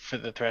measurement for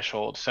the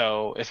threshold.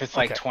 So if it's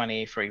like Okay.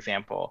 20, for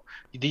example,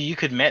 you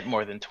could mint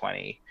more than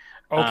 20.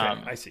 Okay,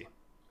 Um, I see.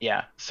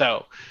 yeah.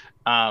 So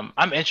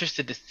I'm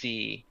interested to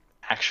see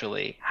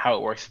actually how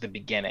it works at the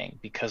beginning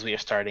because we are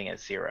starting at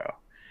zero.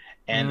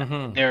 And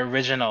Mm-hmm. the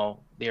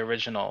original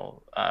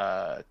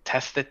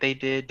test that they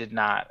did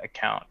not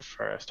account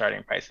for a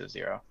starting price of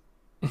zero.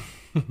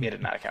 It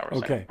did not account for a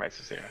starting Okay. price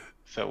of zero.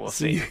 So we'll So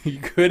see. you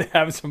could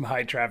have some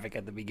high traffic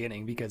at the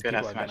beginning because Good people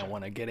have are some going to matchup.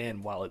 want to get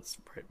in while it's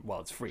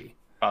free.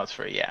 Oh, it's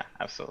free. Yeah,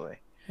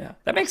 absolutely. Yeah,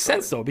 that makes sense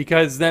Absolutely. though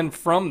because then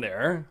from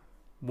there,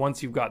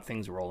 once you've got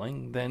things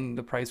rolling, then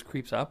the price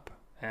creeps up,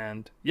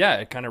 and yeah,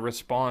 it kind of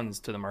responds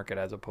to the market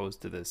as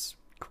opposed to this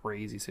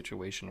crazy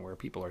situation where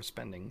people are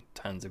spending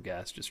tons of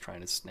gas just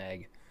trying to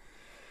snag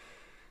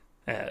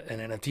an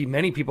NFT.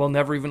 Many people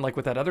never even like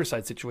with that other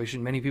side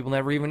situation. Many people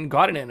never even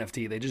got an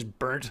NFT. They just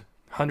burnt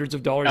hundreds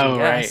of dollars in Oh,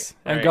 right, gas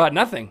and right, got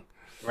nothing.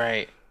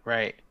 right,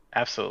 right.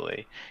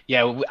 Absolutely.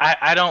 Yeah,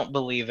 I don't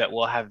believe that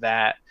we'll have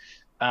that.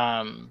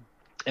 Um,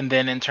 and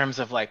then in terms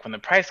of like when the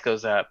price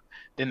goes up,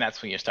 then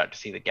that's when you start to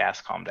see the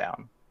gas calm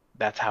down.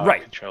 That's how it Right.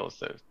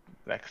 controls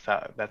that's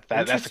the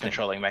Interesting.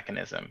 controlling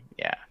mechanism.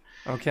 Yeah.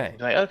 Okay.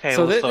 You're like, okay, So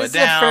we'll slow this it is a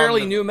down.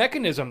 fairly new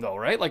mechanism, though,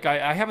 right? Like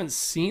I haven't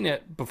seen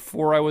it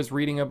before I was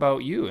reading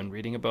about you and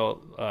reading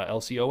about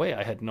LCOA.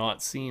 I had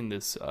not seen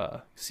this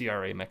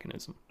CRA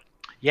mechanism.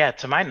 Yeah,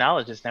 to my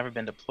knowledge, it's never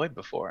been deployed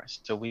before.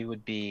 So we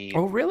would Oh, be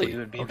we really?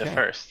 would be the Okay.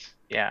 first.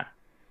 Yeah.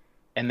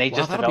 And they Wow,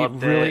 just that'll be developed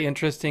really it.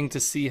 interesting to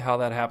see how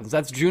that happens.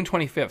 That's June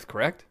 25th,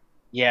 correct?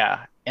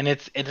 Yeah, and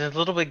it's a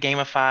little bit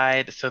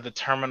gamified. So the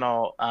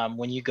terminal,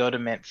 when you go to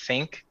Mint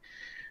Sync,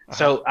 Uh huh.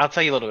 so I'll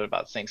tell you a little bit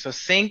about Sync. So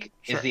Sync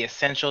is Sure. the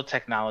essential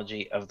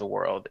technology of the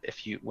world.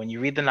 When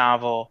you read the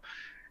novel,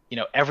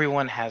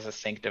 everyone has a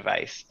Sync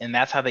device, and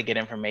that's how they get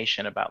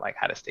information about like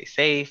how to stay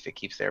safe. It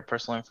keeps their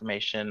personal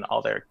information,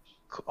 all their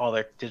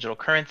digital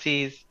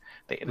currencies.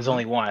 There's Mm-hmm.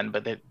 only one,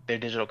 but their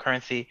digital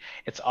currency,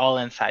 it's all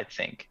inside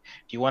Sync.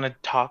 If you want to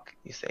talk,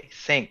 you say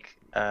Sync.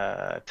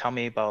 Tell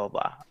me blah blah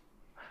blah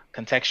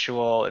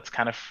contextual. It's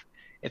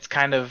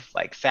kind of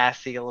like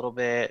sassy a little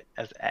bit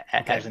as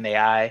Okay. an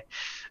AI,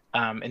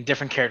 and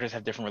different characters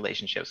have different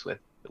relationships with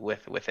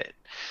it.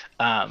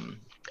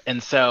 Um,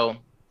 and so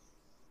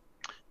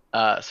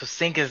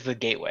sync is the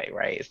gateway,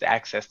 right? It's the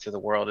access to the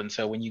world. And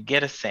so when you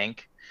get a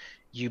sync,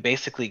 you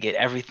basically get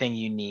everything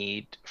you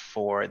need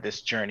for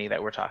this journey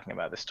that we're talking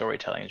about, the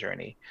storytelling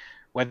journey.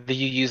 Whether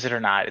you use it or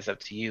not is up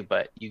to you,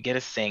 but you get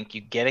a sync,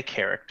 you get a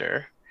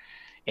character,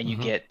 and you Hmm.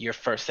 get your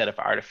first set of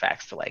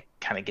artifacts to like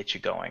kind of get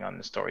you going on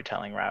the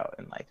storytelling route.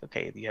 And like,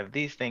 okay, you have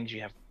these things,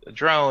 you have a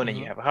drone, and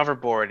you Hmm. have a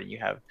hoverboard, and you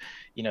have,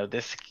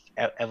 this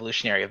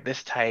evolutionary of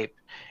this type,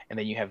 and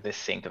then you have this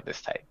sync of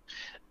this type.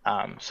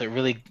 So it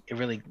really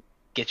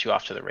gets you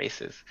off to the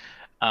races.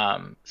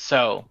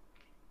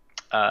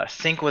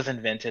 Sync was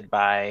invented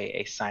by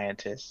a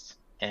scientist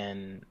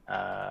in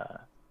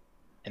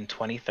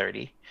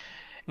 2030.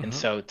 And Hmm.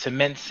 so to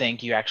mint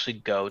sync, you actually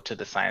go to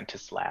the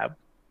scientist's lab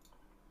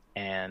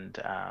and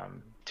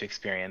to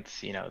experience,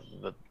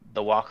 the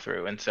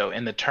walkthrough. And so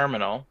in the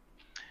terminal,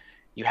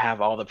 you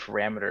have all the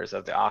parameters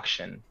of the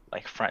auction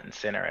like front and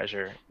center as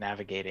you're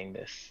navigating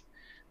this.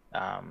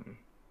 Um,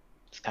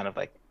 it's kind of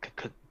like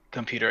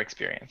computer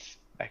experience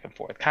back and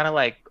forth, kind of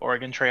like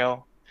Oregon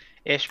Trail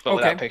ish, but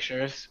without Okay.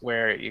 pictures,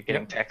 where you're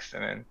getting Yep. text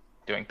and then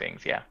doing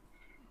things. Yeah,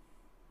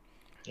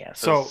 yeah.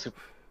 So it's So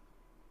super.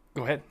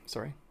 go ahead.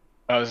 Sorry.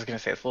 I was just gonna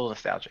say it's a little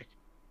nostalgic.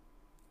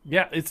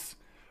 Yeah, it's.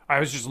 I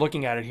was just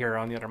looking at it here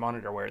on the other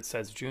monitor where it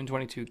says June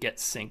 22 get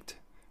synced,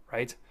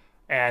 right?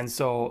 And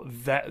so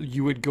that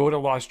you would go to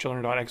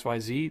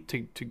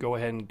lostchildren.xyz to go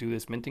ahead and do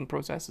this minting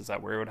process. Is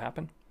that where it would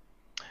happen?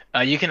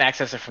 You can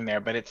access it from there,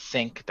 but it's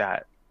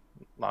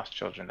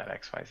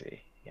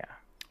sync.lostchildren.xyz. Yeah,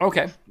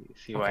 Okay.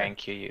 CY Okay. and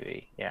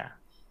QUE. Yeah.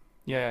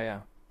 Yeah, yeah,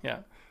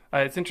 yeah.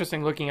 It's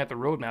interesting looking at the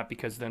roadmap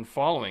because then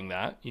following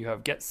that, you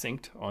have Get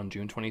Synced on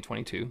June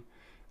 2022.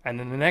 And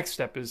then the next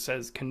step is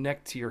says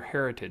connect to your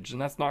heritage.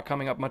 And that's not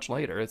coming up much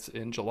later. It's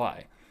in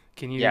July.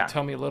 Can you Yeah.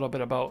 tell me a little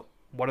bit about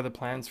what are the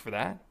plans for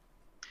that?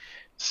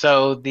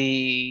 So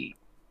the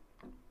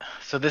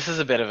so this is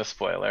a bit of a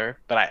spoiler,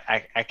 but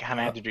I kind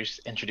of Uh, had to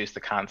introduce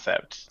the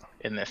concept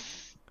in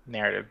this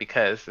narrative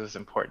because it was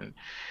important.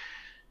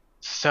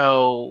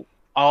 So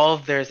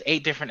there's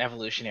 8 different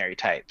evolutionary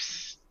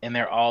types, and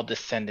they're all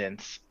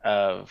descendants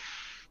of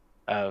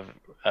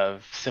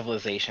of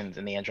civilizations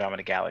in the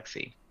Andromeda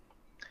Galaxy.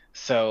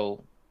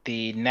 So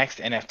the next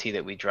NFT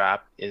that we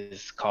drop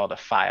is called a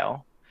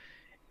file,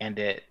 and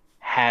it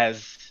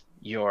has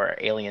your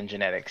alien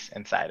genetics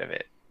inside of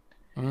it.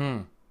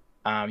 mm,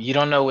 You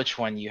don't know which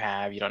one you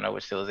have, you don't know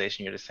which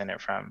civilization you're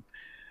descended from.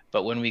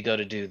 But when we go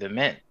to do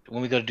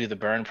the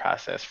burn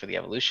process for the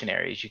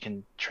evolutionaries, you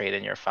can trade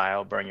in your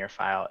file, burn your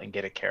file, and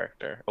get a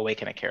character,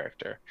 awaken a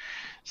character.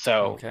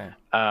 So okay.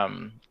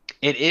 um,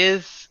 it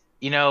is,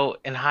 in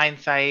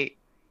hindsight,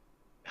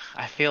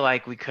 I feel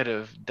like we could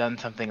have done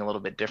something a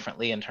little bit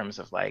differently in terms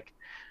of like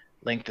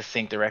link the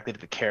sync directly to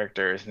the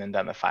characters and then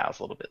done the files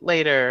a little bit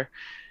later.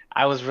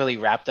 I was really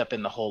wrapped up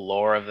in the whole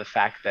lore of the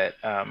fact that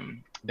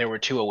there were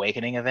 2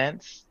 awakening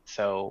events.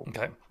 So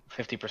Okay.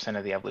 50%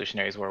 of the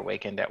evolutionaries were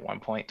awakened at one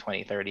point,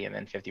 2030, and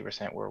then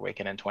 50% were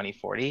awakened in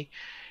 2040.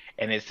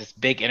 And it's this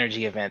big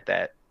energy event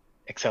that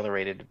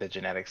accelerated the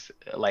genetics,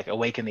 like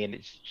awaken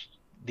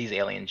these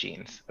alien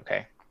genes.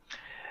 Okay.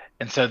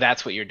 And so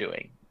that's what you're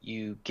doing.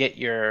 You get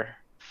your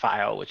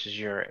file, which is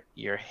your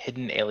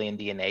hidden alien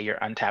DNA, your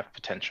untapped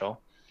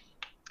potential,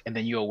 and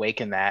then you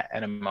awaken that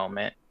at a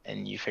moment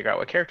and you figure out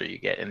what character you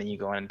get, and then you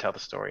go in and tell the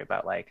story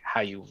about like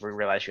how you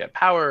realize you had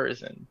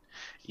powers and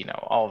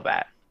all of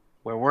that.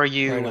 Where were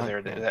you? Right Was on.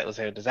 there Yeah. was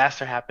there a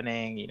disaster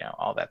happening?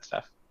 All that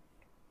stuff.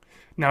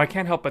 Now, I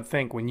can't help but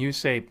think when you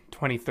say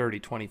 2030,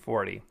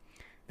 2040,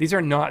 these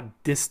are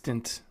not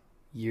distant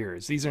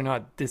years. These are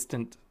not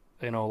distant,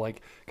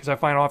 like, because I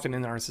find often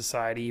in our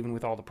society, even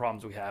with all the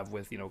problems we have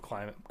with,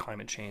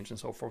 climate change and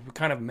so forth, we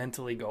kind of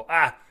mentally go,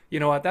 you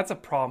know what, that's a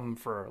problem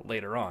for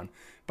later on.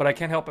 But I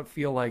can't help but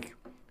feel like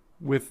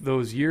with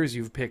those years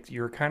you've picked,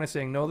 you're kind of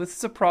saying, no, this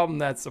is a problem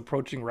that's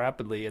approaching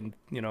rapidly and,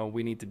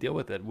 we need to deal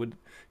with it. Could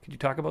you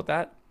talk about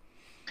that?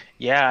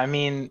 Yeah, I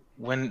mean,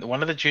 when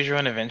one of the Choose Your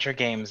Own Adventure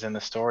games in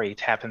the story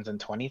happens in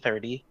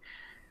 2030,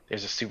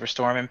 there's a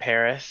superstorm in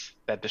Paris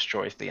that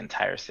destroys the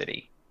entire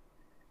city.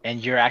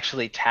 And you're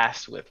actually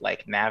tasked with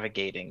like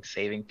navigating,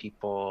 saving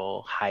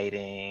people,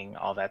 hiding,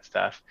 all that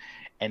stuff.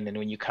 And then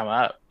when you come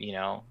up,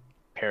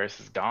 Paris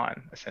is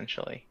gone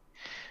essentially.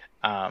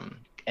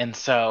 And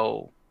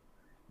so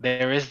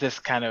there is this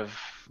kind of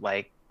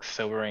like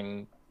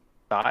sobering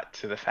thought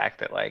to the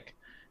fact that like,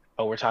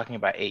 oh, we're talking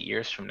about 8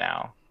 years from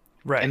now.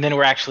 Right. And then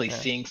we're actually Yeah.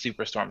 seeing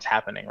superstorms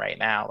happening right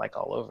now, like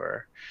all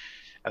over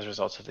as a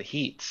result of the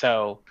heat.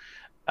 So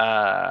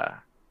uh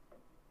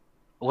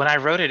when I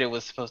wrote it, it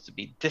was supposed to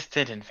be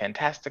distant and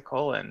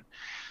fantastical,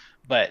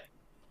 but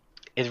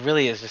it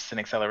really is just an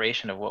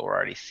acceleration of what we're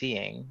already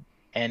seeing.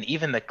 And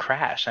even the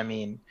crash, I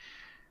mean,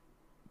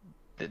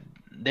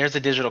 there's a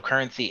digital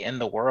currency in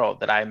the world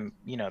that I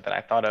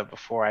thought of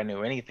before I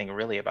knew anything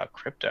really about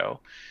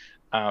crypto.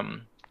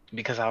 Um,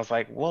 because I was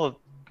like,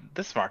 well,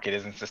 this market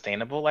isn't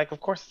sustainable. Like, of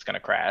course it's going to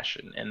crash.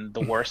 And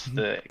the worse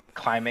the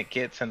climate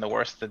gets and the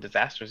worse the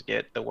disasters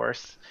get,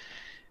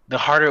 the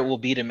harder it will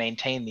be to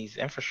maintain these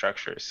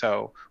infrastructures.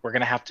 So we're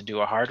going to have to do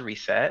a hard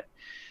reset.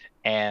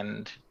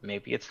 And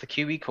maybe it's the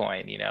QE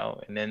coin,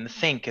 and then the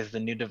sync is the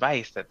new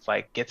device that's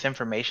like gets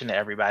information to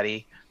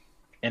everybody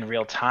in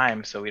real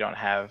time so we don't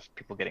have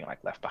people getting like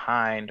left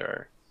behind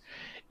or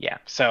yeah.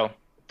 So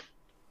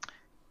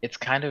it's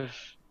kind of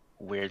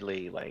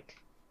weirdly like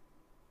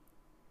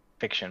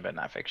fiction, but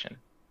not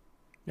fiction.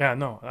 Yeah,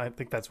 no, I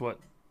think that's what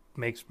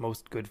makes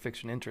most good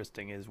fiction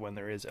interesting is when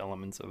there is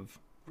elements of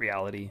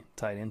reality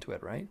tied into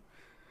it, right?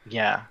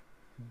 Yeah.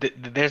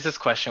 There's this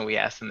question we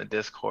asked in the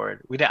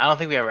Discord. I don't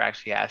think we ever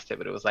actually asked it,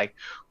 but it was like,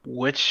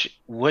 which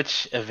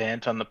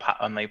event on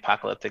on the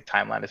apocalyptic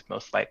timeline is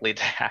most likely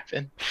to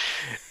happen?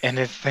 And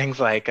it's things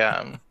like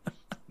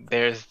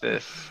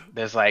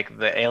there's like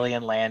the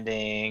alien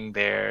landing,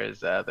 there's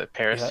the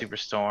Paris Yeah,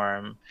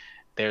 superstorm,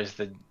 there's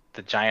the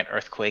giant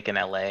earthquake in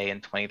LA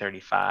in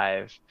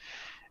 2035,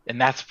 and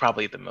that's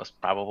probably the most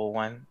probable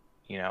one,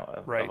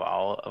 right.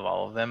 of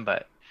all of them,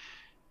 but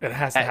It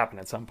has to that happen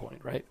at some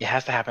point, right? it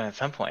has to happen at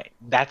some point.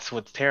 That's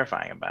what's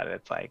terrifying about it.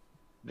 It's like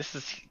this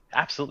is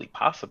absolutely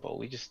possible.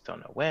 We just don't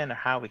know when or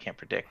how. We can't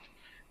predict.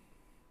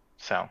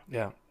 So,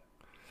 Yeah.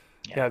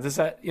 yeah. Yeah, does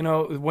that,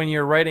 when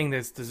you're writing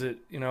this, does it,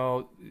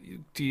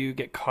 do you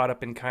get caught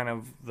up in kind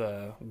of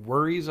the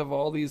worries of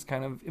all these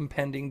kind of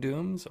impending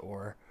dooms,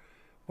 or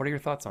what are your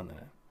thoughts on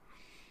that?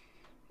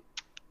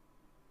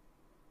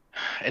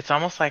 It's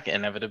almost like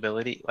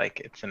inevitability, like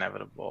it's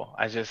inevitable.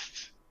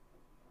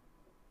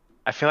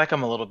 I feel like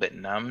I'm a little bit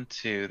numb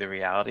to the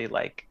reality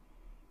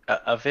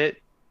of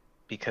it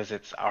because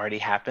it's already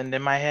happened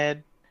in my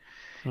head.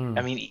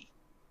 I Hmm. mean,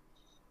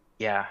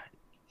 yeah,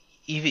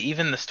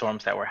 even the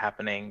storms that were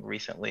happening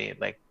recently,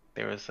 like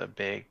there was a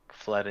big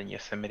flood in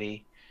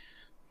Yosemite.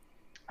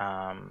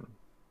 Um,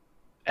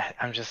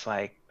 I'm just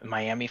like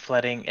Miami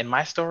flooding. In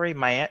my story,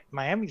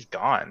 Miami's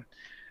gone.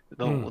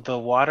 Hmm. The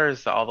water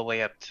is all the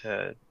way up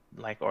to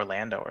like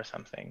Orlando or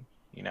something.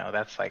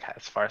 That's like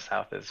as far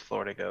south as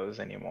Florida goes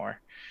anymore.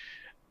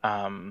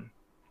 Um,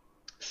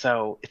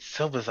 so it's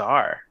so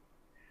bizarre.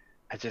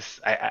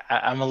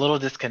 I'm a little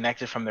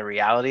disconnected from the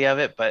reality of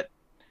it, but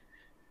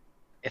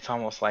it's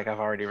almost like I've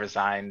already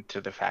resigned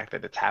to the fact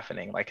that it's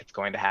happening, like it's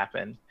going to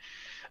happen.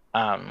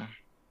 Um,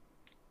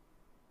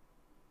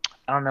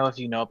 I don't know if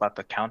you know about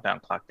the countdown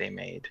clock they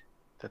made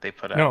that they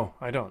put up. No,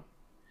 I don't.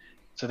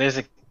 So there's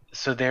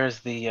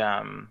the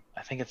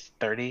I think it's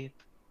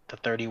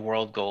 30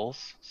 world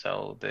goals.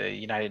 So the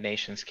United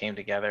Nations came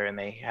together and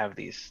they have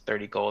these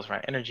 30 goals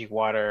around energy,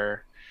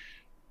 water,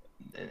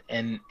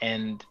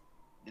 and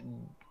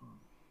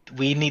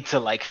we need to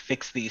like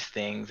fix these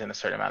things in a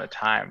certain amount of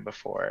time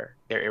before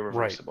they're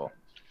Right, irreversible.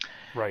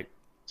 right.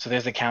 So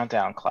there's a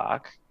countdown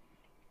clock,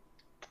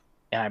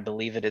 and I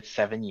believe that it's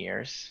 7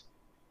 years,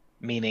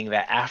 meaning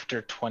that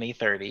after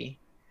 2030,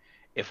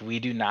 if we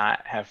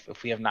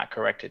have not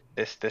corrected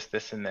this,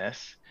 and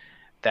this,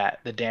 that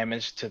the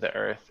damage to the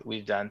earth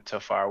we've done so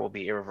far will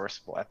be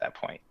irreversible at that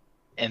point.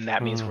 And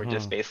that means we're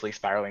just Hmm. basically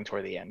spiraling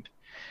toward the end.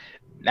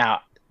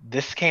 Now,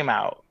 this came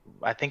out,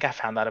 I think I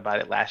found out about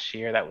it last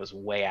year. That was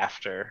way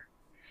after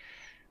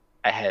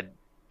I had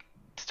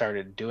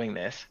started doing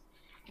this.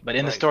 But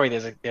in the Right. story,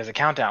 there's a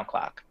countdown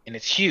clock, and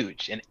it's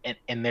huge,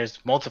 and there's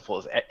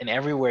multiples, and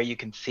everywhere you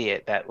can see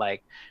it that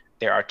like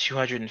there are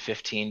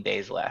 215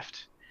 days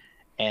left.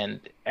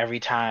 And every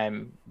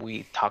time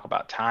we talk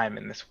about time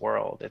in this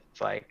world,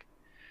 it's like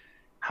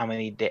how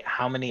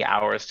many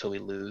hours till we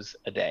lose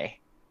a day,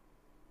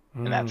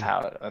 and Hmm.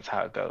 that's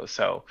how it goes.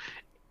 So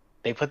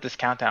they put this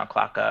countdown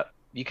clock up.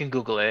 You can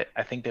Google it.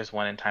 I think there's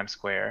one in Times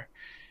Square,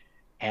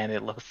 and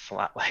it looks a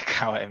lot like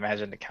how I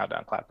imagined the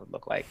countdown clock would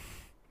look like.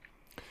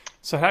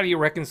 So how do you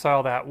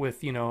reconcile that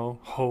with,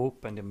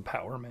 hope and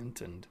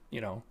empowerment and,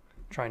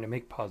 trying to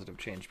make positive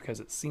change because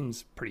it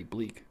seems pretty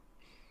bleak.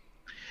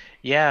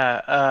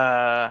 Yeah,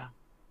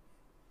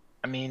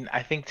 I mean,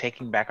 I think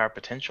taking back our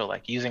potential,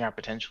 like using our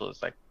potential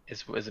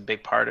is a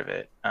big part of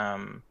it.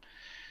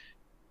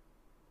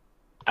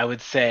 I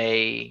would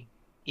say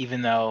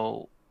even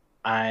though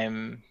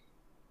I'm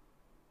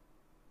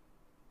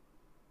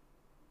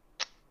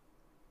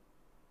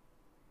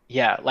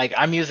yeah, like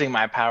I'm using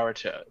my power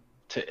to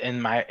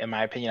in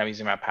my opinion, I'm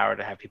using my power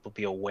to have people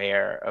be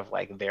aware of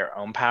like their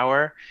own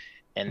power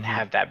and Hmm.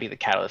 have that be the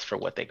catalyst for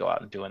what they go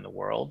out and do in the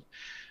world.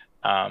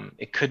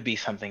 It could be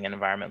something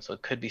environmental,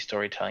 it could be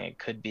storytelling, it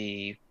could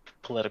be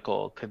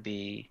political, it could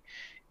be,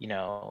 you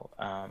know,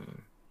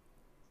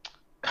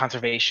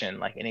 conservation,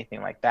 like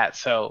anything like that.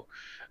 So,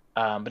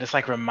 but it's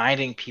like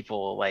reminding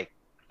people like,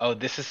 oh,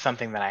 this is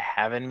something that I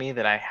have in me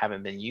that I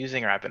haven't been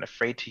using or I've been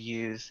afraid to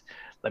use.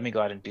 Let me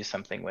go out and do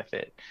something with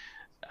it.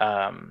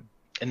 Um,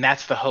 and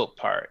that's the hope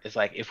part is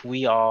like if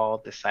we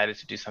all decided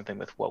to do something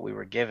with what we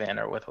were given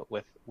or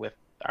with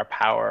our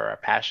power or our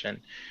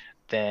passion,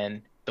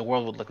 then the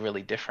world would look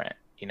really different,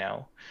 you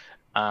know?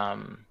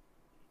 Um,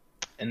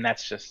 and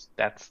that's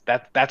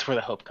where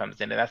the hope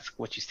comes in. And that's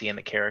what you see in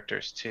the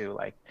characters too.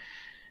 Like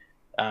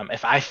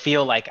if I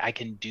feel like I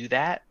can do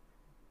that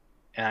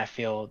and I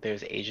feel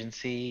there's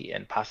agency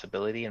and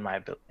possibility in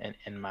my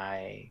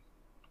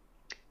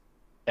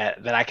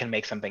that I can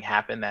make something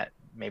happen that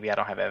maybe I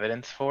don't have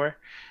evidence for,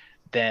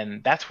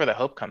 then that's where the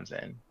hope comes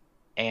in.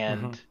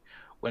 Hmm. And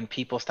when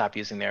people stop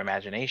using their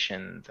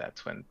imaginations,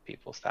 that's when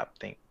people stop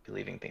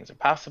believing things are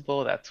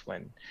possible. That's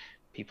when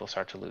people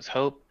start to lose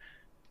hope.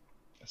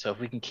 So if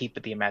we can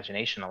keep the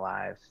imagination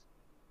alive,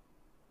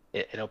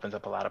 it opens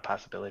up a lot of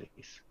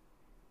possibilities.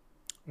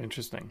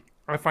 Interesting.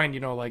 I find,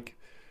 like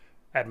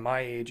at my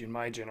age, in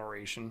my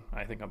generation,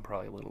 I think I'm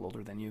probably a little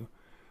older than you.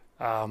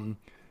 Um,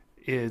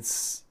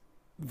 it's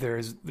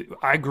there's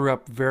I grew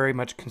up very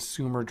much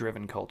consumer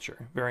driven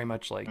culture, very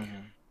much like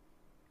Hmm.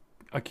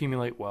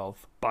 accumulate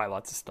wealth, buy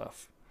lots of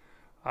stuff.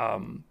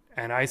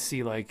 And I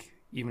see like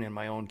even in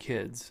my own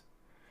kids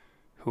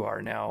who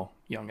are now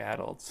young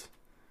adults,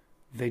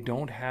 they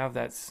don't have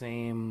that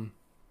same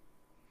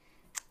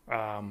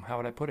how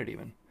would I put it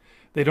even?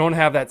 They don't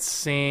have that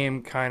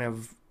same kind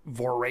of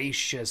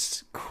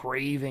voracious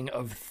craving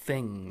of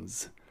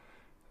things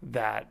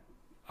that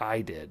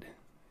I did.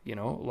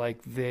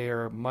 Like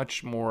they're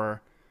much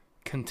more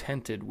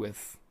contented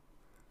with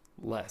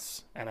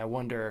less. And I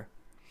wonder,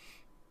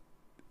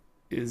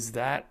 is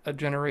that a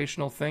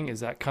generational thing? Is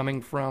that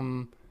coming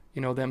from,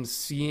 them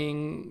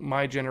seeing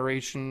my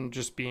generation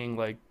just being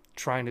like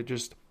trying to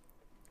just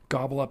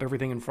gobble up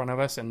everything in front of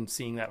us and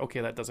seeing that,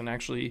 okay, that doesn't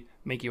actually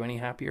make you any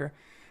happier?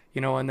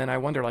 And then I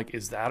wonder, like,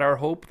 is that our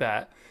hope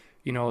that,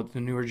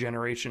 the newer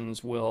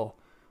generations will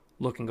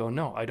look and go,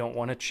 no, I don't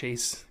want to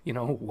chase,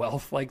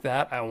 wealth like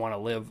that. I want to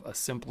live a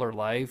simpler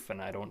life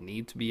and I don't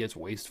need to be as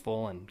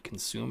wasteful and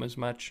consume as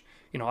much.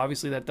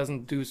 Obviously that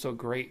doesn't do so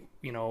great,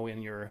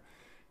 in your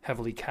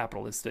heavily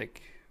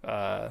capitalistic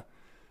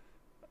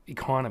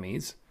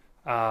economies.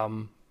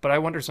 But I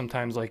wonder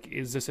sometimes, like,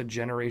 is this a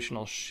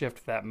generational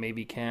shift that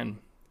maybe can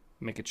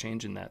make a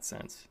change in that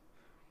sense?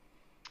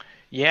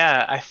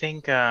 Yeah, I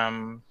think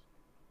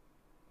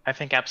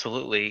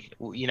absolutely.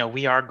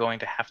 We are going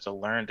to have to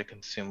learn to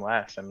consume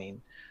less. I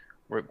mean,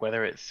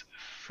 whether it's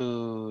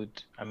food,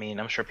 I mean,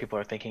 I'm sure people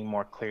are thinking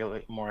more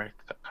clearly, more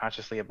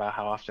consciously about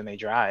how often they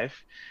drive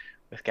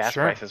with gas Sure.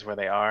 prices where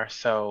they are.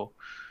 So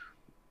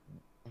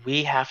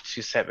we have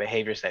to set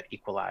behaviors that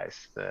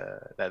equalize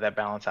that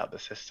balance out the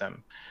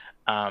system.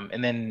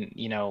 And then,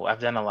 I've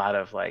done a lot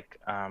of like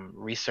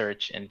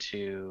research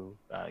into,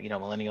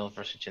 millennials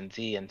versus Gen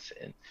Z and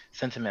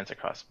sentiments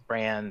across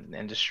brand and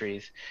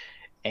industries,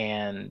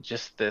 and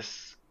just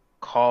this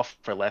call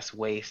for less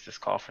waste, this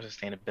call for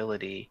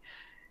sustainability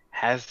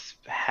has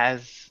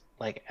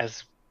like,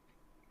 as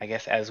I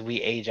guess as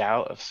we age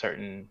out of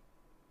certain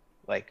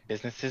like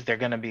businesses, they're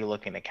going to be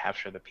looking to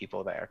capture the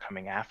people that are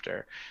coming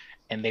after,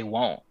 and they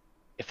won't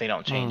if they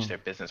don't change Mm, their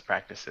business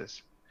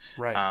practices,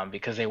 right.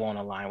 because they won't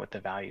align with the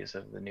values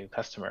of the new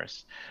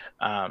customers.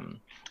 And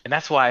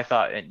that's why I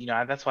thought,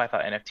 that's why I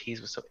thought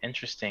NFTs was so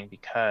interesting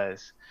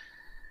because,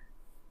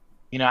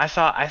 I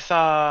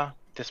saw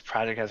this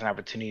project as an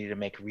opportunity to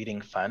make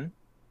reading fun,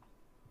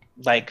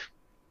 Okay. like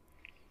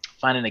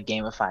fun in a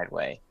gamified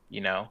way,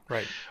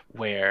 Right.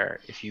 where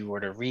if you were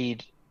to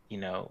read,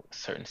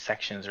 certain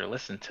sections or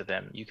listen to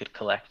them, you could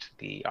collect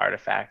the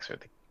artifacts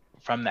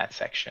from that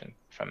section,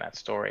 from that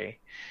story.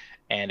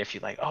 And if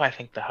you like, oh, I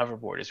think the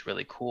hoverboard is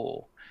really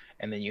cool,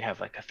 and then you have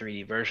like a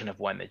 3D version of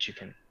one that you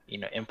can,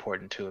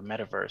 import into a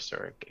metaverse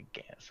or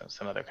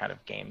some other kind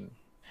of game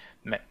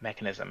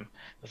mechanism.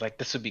 It's like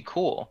this would be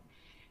cool.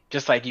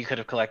 Just like you could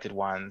have collected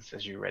ones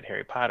as you read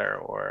Harry Potter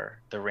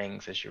or the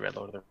rings as you read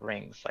Lord of the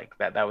Rings. Like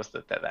that was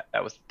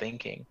that was the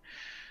thinking.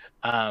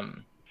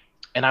 Um,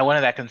 and I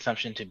wanted that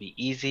consumption to be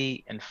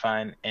easy and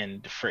fun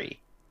and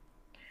free.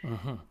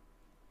 Mm-hmm.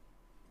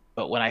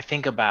 But when I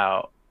think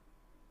about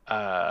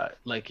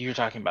like you're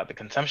talking about the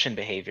consumption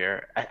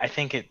behavior, I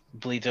think it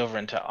bleeds over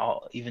into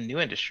all even new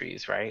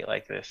industries, right?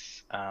 Like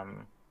this,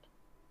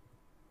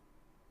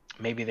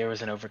 maybe there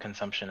was an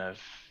overconsumption of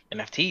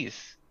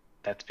NFTs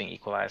that's being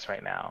equalized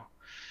right now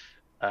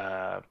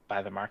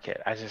by the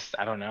market.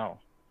 I don't know.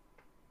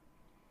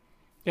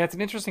 Yeah, it's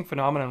an interesting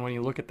phenomenon when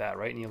you look at that,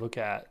 right? And you look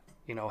at,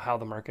 how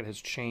the market has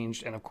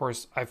changed. And of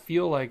course, I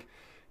feel like,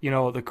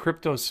 the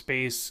crypto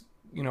space,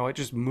 it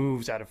just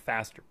moves at a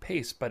faster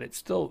pace, but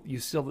you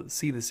still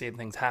see the same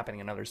things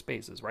happening in other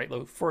spaces, right?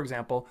 Like, for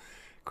example,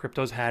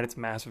 crypto's had its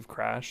massive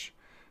crash.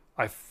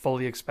 I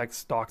fully expect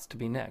stocks to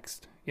be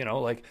next.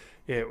 Like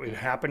it Hmm.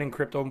 happened in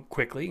crypto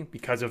quickly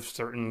because of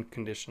certain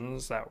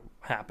conditions that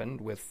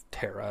happened with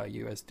Terra,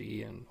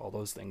 USD, and all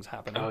those things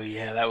happening. Oh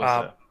yeah, that was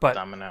a But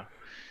domino.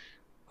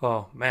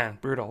 oh man,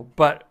 brutal.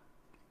 But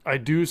I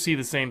do see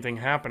the same thing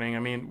happening. I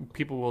mean,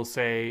 people will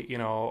say,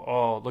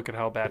 oh, look at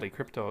how badly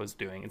crypto is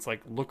doing. It's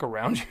like, look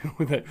around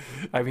you.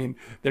 I mean,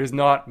 there's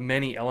not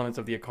many elements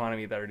of the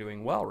economy that are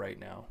doing well right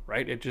now,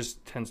 right? It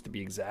just tends to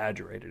be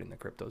exaggerated in the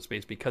crypto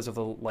space because of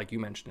the, like you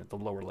mentioned it, the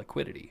lower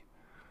liquidity.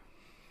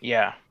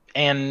 Yeah.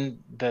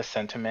 And the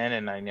sentiment,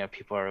 and I know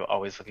people are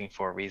always looking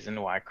for a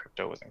reason why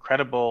crypto was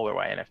incredible or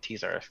why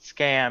NFTs are a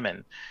scam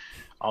and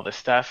all this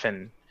stuff.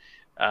 And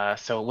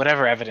so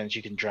whatever evidence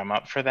you can drum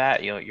up for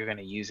that, you're going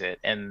to use it.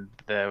 And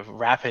the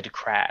rapid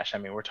crash, I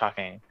mean, we're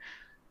talking,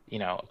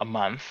 a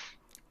month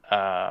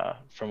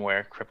from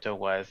where crypto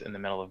was in the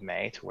middle of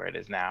May to where it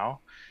is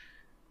now.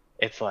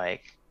 It's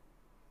like,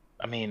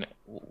 I mean,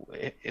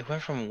 it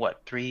went from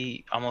what,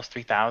 almost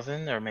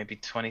 3,000 or maybe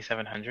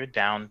 2,700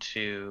 down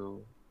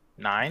to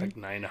nine. Like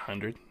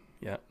 900.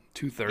 Yeah.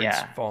 Two-thirds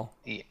Yeah. fall.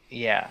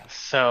 Yeah.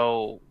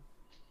 So,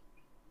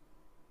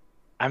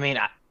 I mean,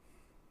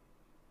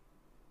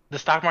 the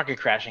stock market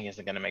crashing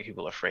isn't going to make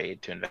people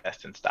afraid to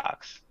invest in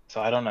stocks.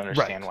 So I don't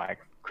understand Right. why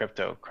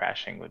crypto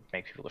crashing would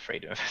make people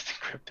afraid to invest in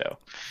crypto.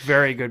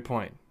 Very good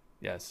point.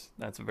 Yes,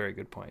 that's a very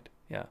good point.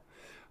 Yeah.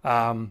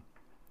 Um,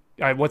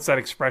 what's that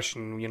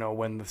expression? You know,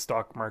 when the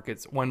stock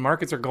markets, when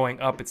markets are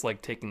going up, it's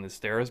like taking the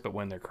stairs, but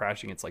when they're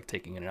crashing, it's like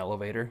taking an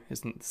elevator.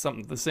 Isn't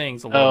something the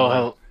saying's a little Oh,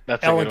 more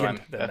that's a good elegant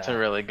one. than That's a that,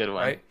 really good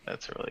one. right?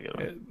 That's a really good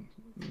Uh, one.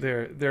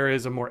 there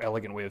is a more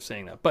elegant way of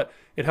saying that, but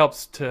it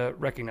helps to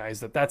recognize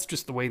that that's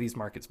just the way these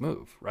markets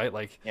move, right?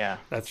 Like Yeah.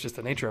 that's just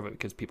the nature of it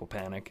because people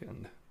panic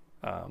and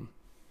um,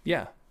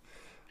 yeah,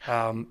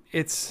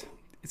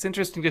 it's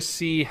interesting to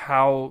see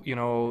how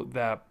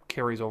that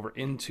carries over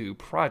into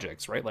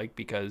projects, right? Like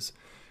because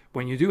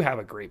when you do have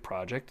a great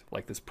project,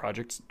 like this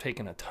project's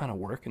taken a ton of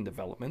work and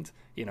development,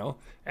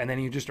 and then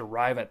you just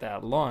arrive at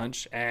that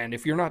launch, and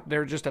if you're not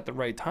there just at the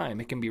right time,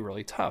 it can be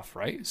really tough,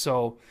 right?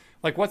 So,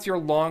 like, what's your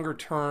longer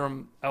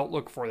term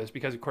outlook for this?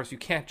 Because of course you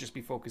can't just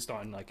be focused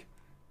on like,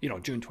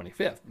 June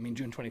 25th. I mean,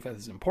 June 25th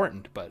is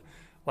important, but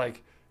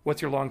like,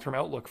 what's your long term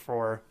outlook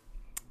for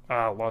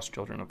Lost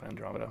Children of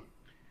Andromeda?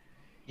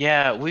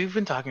 Yeah, we've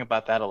been talking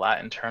about that a lot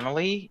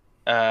internally.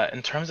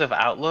 In terms of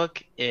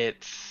outlook,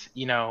 it's,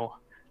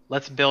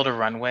 let's build a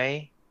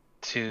runway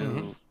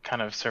Mm-hmm. to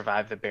kind of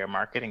survive the bear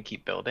market and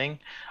keep building.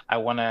 I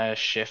want to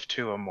shift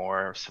to a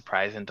more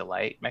surprise and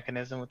delight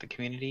mechanism with the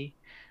community,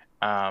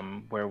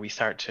 where we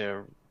start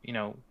to,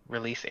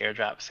 release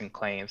airdrops and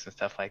claims and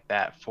stuff like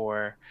that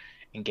for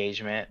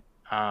engagement,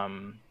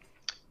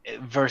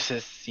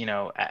 versus,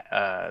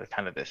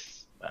 kind of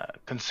this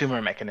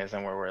consumer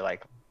mechanism where we're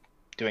like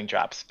doing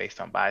drops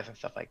based on buys and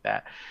stuff like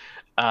that.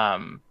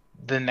 Um,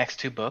 the next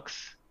two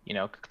books,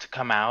 to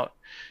come out,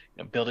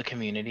 build a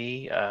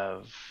community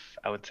of,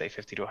 I would say,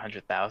 50 to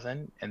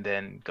 100,000, and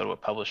then go to a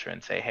publisher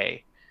and say,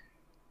 hey,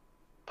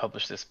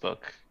 publish this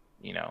book,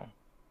 you know,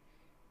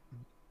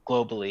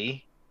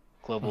 globally,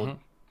 global Mm-hmm.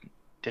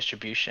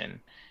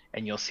 distribution,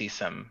 and you'll see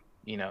some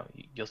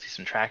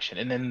traction,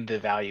 and then the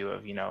value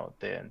of,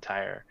 the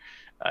entire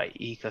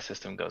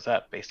ecosystem goes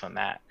up based on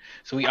that.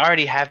 So we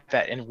already have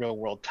that in real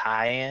world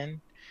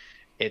tie-in.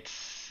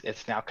 It's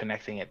now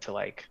connecting it to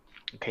like,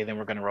 okay, then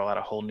we're going to roll out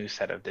a whole new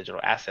set of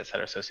digital assets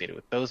that are associated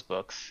with those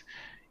books,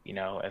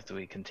 as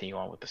we continue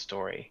on with the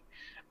story.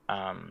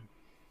 Um,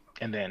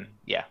 and then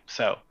yeah,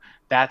 so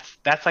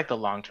that's like the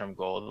long-term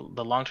goal.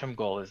 The long-term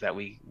goal is that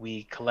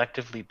we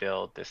collectively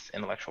build this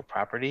intellectual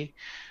property.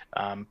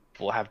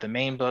 We'll have the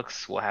main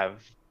books, we'll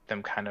have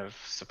them kind of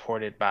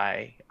supported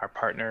by our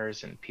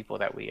partners and people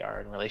that we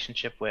are in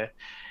relationship with,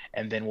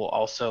 and then we'll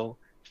also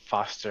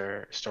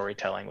foster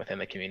storytelling within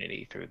the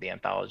community through the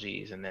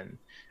anthologies, and then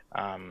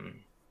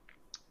um,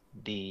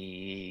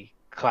 the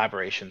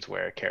collaborations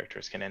where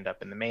characters can end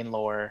up in the main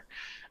lore,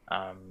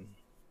 um,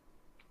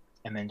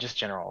 and then just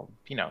general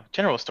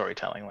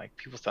storytelling, like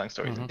people telling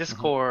stories in Mm-hmm. Mm-hmm.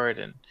 Discord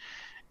and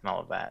all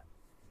of that.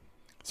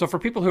 So, for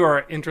people who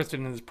are interested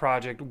in this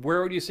project,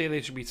 where would you say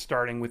they should be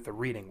starting with the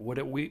reading?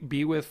 Would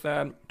be with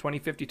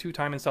 2052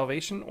 Time and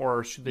Salvation,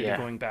 or should they be Yeah,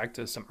 going back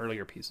to some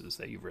earlier pieces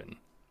that you've written?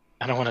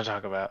 I don't want to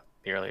talk about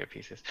the earlier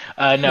pieces.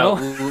 No,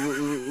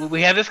 No?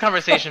 we had this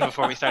conversation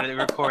before we started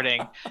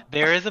recording.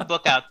 There is a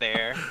book out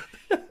there.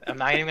 I'm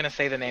not even going to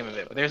say the name of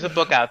it, but there's a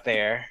book out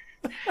there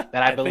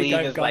that I I think believe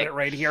I've is got like it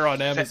right here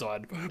on se-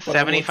 Amazon, but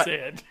I won't 75. say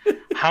it.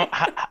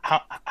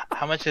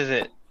 How much is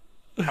it?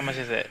 How much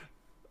is it?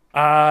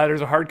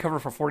 There's a hardcover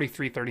for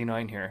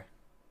 43.39 here.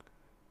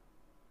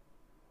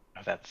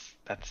 Oh, that's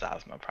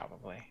Zosma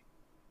probably.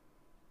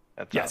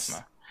 That's Yes.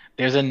 Zosma.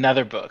 There's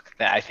another book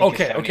that I think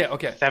is Okay, okay,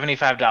 okay.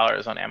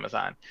 $75 on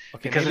Amazon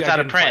Okay, because maybe it's I out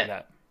of didn't find print.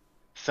 that.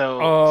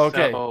 So Oh,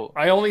 okay. so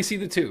I only see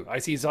the two. I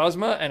see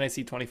Zosma and I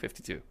see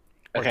 2052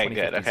 or okay,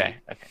 good. 2050Z.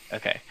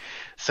 Okay.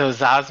 So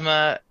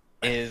Zosma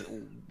is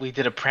we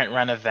did a print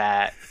run of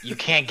that. You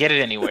can't get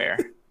it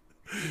anywhere.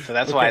 So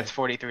that's why Okay. it's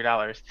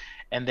 $43.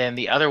 And then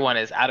the other one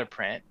is out of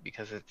print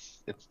because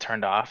it's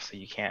turned off, so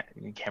you can't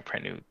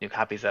print new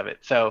copies of it.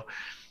 So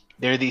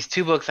there are these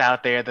two books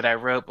out there that I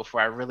wrote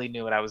before I really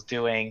knew what I was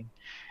doing,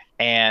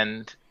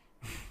 and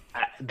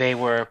they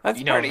were,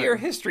 That's part of your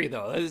history,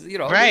 though. There's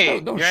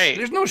right, right.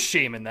 there's no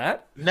shame in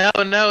that. No.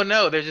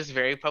 They're just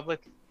very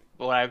public,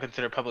 what I would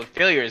consider public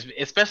failures,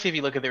 especially if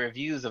you look at the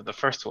reviews of the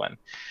first one.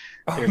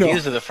 The Oh no.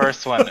 reviews of the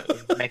first one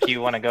make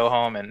you want to go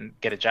home and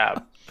get a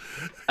job.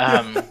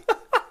 Um,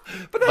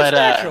 But that's but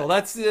natural.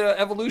 That's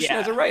evolution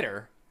as yeah, a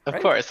writer, of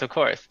right? course, of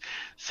course.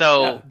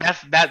 Yeah. So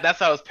that's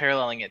how I was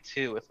paralleling it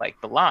too with like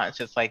the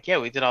launch. It's like, yeah,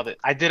 we did all the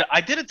I did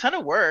a ton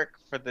of work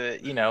for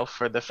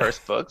for the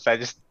first books. I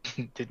just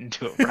didn't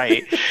do it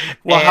right.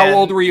 Well, how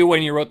old And were you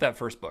when you wrote that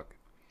first book?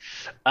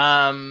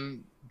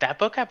 that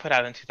book I put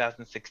out in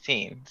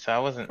 2016, so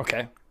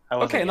Okay. I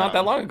Okay, wasn't not that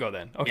young. long ago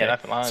then. Yeah, Okay.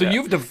 not that long So ago.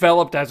 you've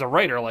developed as a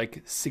writer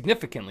like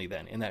significantly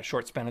then in that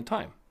short span of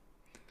time.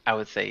 I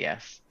would say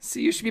yes.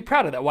 See, you should be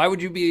proud of that. Why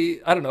would you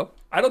be? I don't know.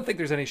 I don't think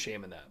there's any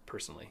shame in that,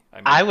 personally.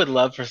 I I mean, would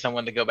love for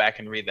someone to go back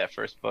and read that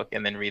first book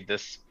and then read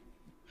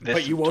but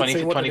this you won't 20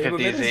 say what the name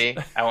of it is?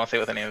 2050Z. I won't say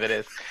what the name of it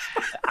is.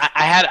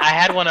 I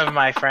had one of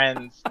my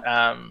friends.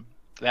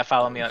 that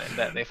follow me on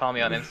that they follow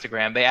me on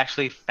Instagram. They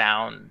actually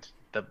found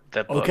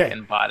the book Okay.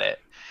 and bought it,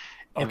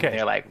 and Okay.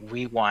 they're like,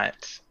 we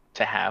want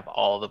to have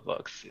all the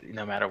books,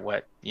 no matter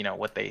what,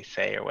 what they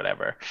say or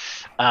whatever.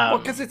 Well,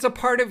 because it's a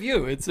part of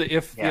you. It's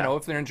if Yeah,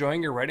 if they're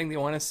enjoying your writing, they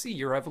want to see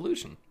your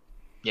evolution.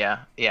 yeah,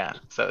 yeah.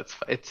 So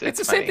It's it's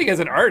the same thing funny. as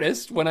an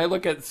artist. When I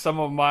look at some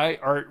of my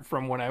art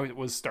from when I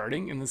was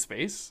starting in the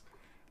space,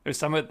 there's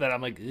some of it that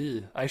I'm like,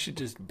 "Ugh, I should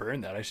just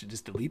burn that. I should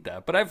just delete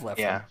that. But I've left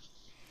them Yeah,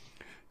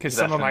 because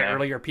some that's of in my there.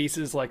 earlier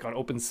pieces, like on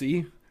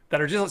OpenSea,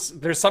 that are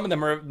just there's some of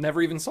them are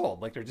never even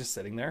sold. Like they're just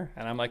sitting there,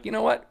 and I'm like, you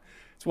know what?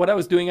 It's what I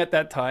was doing at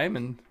that time,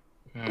 and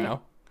you Hmm.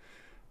 know,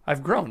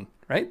 I've grown.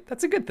 Right?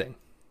 That's a good thing.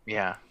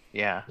 Yeah,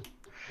 yeah,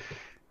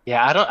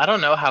 yeah. I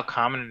don't know how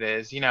common it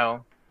is.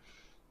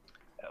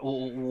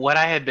 What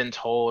I had been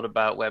told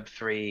about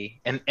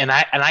Web3, and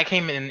I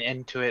came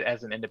into it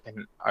as an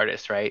independent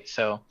artist, right?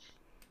 So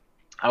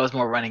I was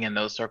more running in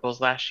those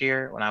circles last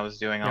year when I was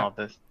doing Yeah. all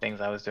the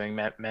things I was doing,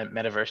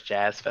 Metaverse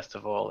Jazz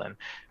Festival and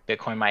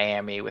Bitcoin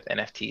Miami with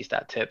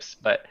NFTs.tips.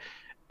 But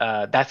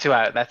that's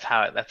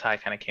how I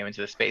kind of came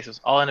into the space. It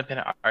was all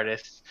independent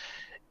artists.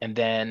 And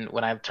then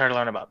when I started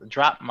learning about the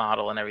drop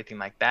model and everything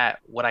like that,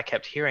 what I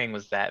kept hearing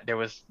was that there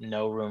was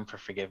no room for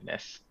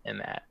forgiveness in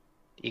that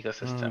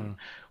ecosystem, Mm.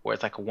 where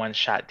it's like a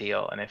one-shot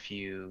deal, and if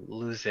you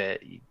lose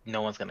it,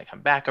 no one's going to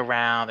come back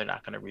around. They're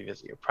not going to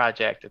revisit your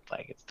project. It's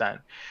like it's done.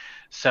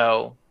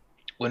 So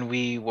when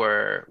we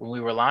were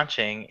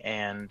launching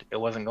and it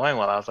wasn't going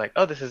well, I was like,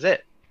 oh, this is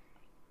it.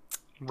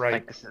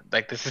 Right.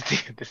 This is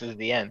this is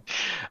the end.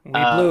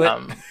 We blew it.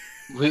 Um,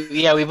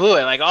 we blew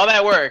it, like all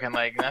that work and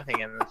like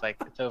nothing, and it's like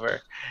it's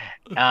over.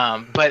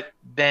 But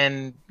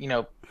then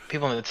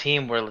people in the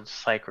team were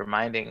just like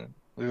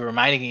we were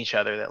reminding each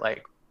other that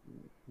like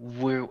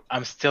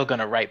I'm still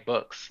gonna write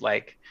books.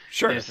 Like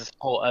Sure. there's this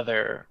whole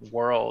other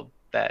world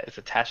that is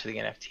attached to the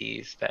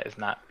NFTs that is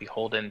not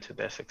beholden to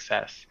their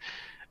success.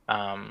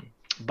 Um,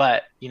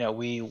 but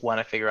we want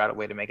to figure out a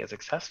way to make it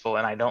successful,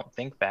 and I don't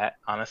think that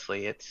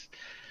honestly it's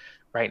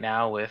right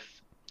now with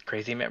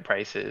crazy mint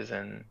prices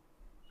and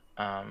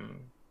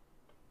um,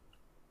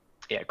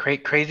 yeah,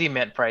 crazy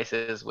mint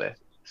prices with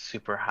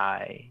super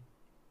high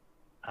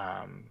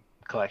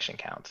collection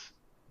counts.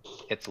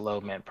 It's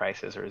low mint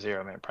prices or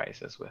zero mint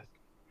prices with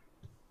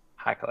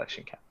high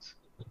collection counts.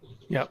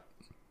 Yep.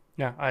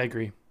 Yeah, I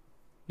agree.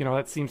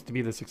 That seems to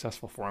be the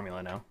successful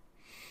formula now.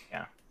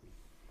 Yeah,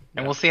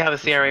 and Yeah, we'll see how the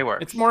for CRA sure.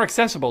 It's works. more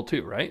accessible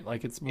too, right?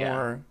 Like it's Yeah,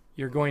 more.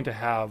 You're going to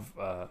have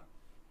a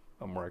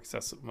more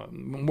accessible.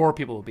 More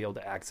people will be able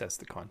to access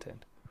the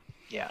content,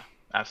 yeah,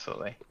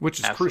 absolutely, which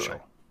is absolutely.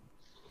 crucial,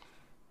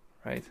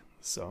 right?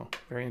 So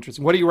very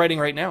interesting. What are you writing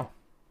right now?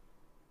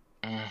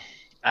 Mm.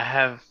 I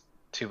have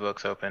two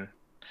books open.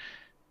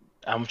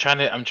 I'm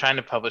trying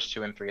to publish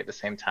two and three at the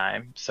same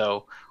time.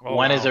 So Oh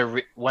wow.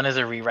 one is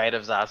a rewrite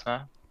of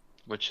Zosma,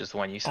 which is the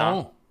one you saw,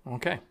 Oh,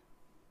 okay.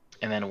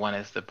 and then one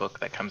is the book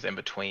that comes in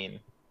between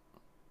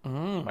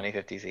Mm,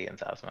 2050Z and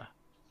Zosma.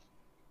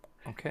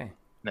 okay.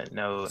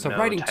 So No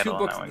writing two title on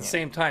books that at the one yet.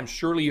 same time,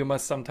 surely you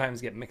must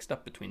sometimes get mixed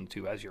up between the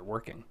two as you're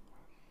working.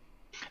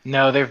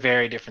 No, they're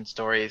very different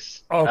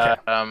stories. Okay.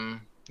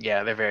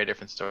 Yeah, they're very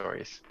different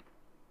stories.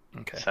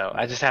 Okay. So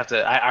I Okay. just have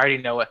to. I already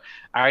know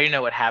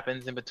what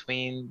happens in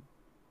between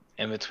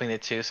the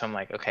two. So I'm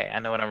like, okay, I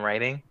know what I'm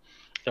writing.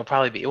 It'll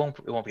probably be. It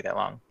won't be that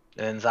long.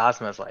 And then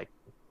Zosma's like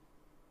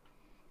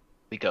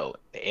we go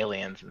the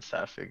aliens and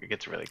stuff. It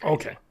gets really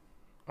Okay. crazy.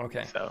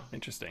 Okay. So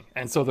Interesting.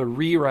 And so the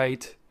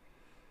rewrite,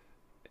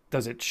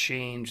 does it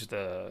change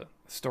the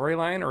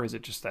storyline, or is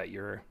it just that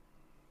you're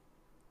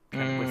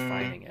kind of mm,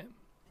 refining it?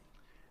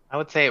 I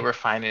would say it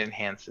refines and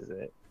enhances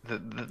it.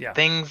 The Yeah.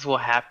 things will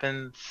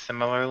happen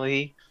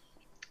similarly,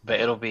 but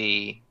it'll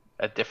be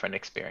a different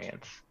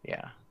experience.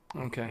 Yeah,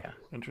 Okay. yeah,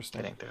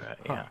 Interesting. getting through it.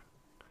 Huh. Yeah.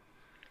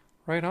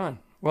 Right on.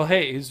 Well,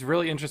 hey, it was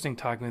really interesting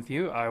talking with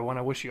you. I want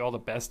to wish you all the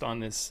best on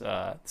this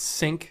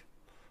Sync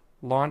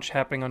launch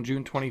happening on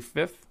June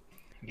 25th.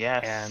 And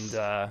Yes.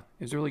 it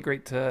was really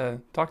great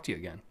to talk to you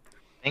again.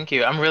 Thank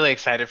you. I'm really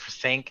excited for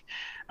Sync.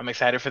 I'm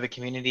excited for the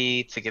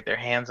community to get their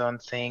hands on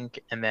Sync,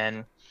 and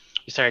then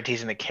we started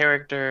teasing the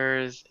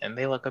characters, and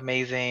they look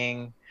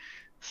amazing.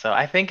 So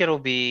I think it'll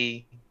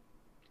be,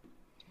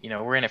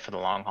 we're in it for the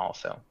long haul,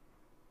 so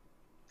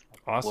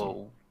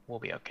Awesome. we'll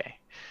be okay.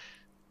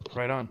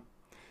 Right on.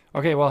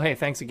 Okay. Well, hey,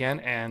 thanks again,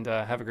 and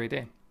have a great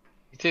day.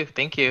 You too.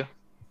 Thank you.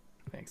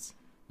 Thanks.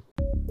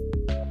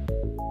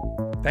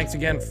 Thanks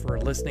again for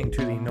listening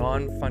to the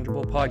Non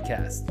Fungible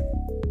Podcast.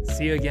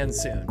 See you again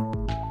soon.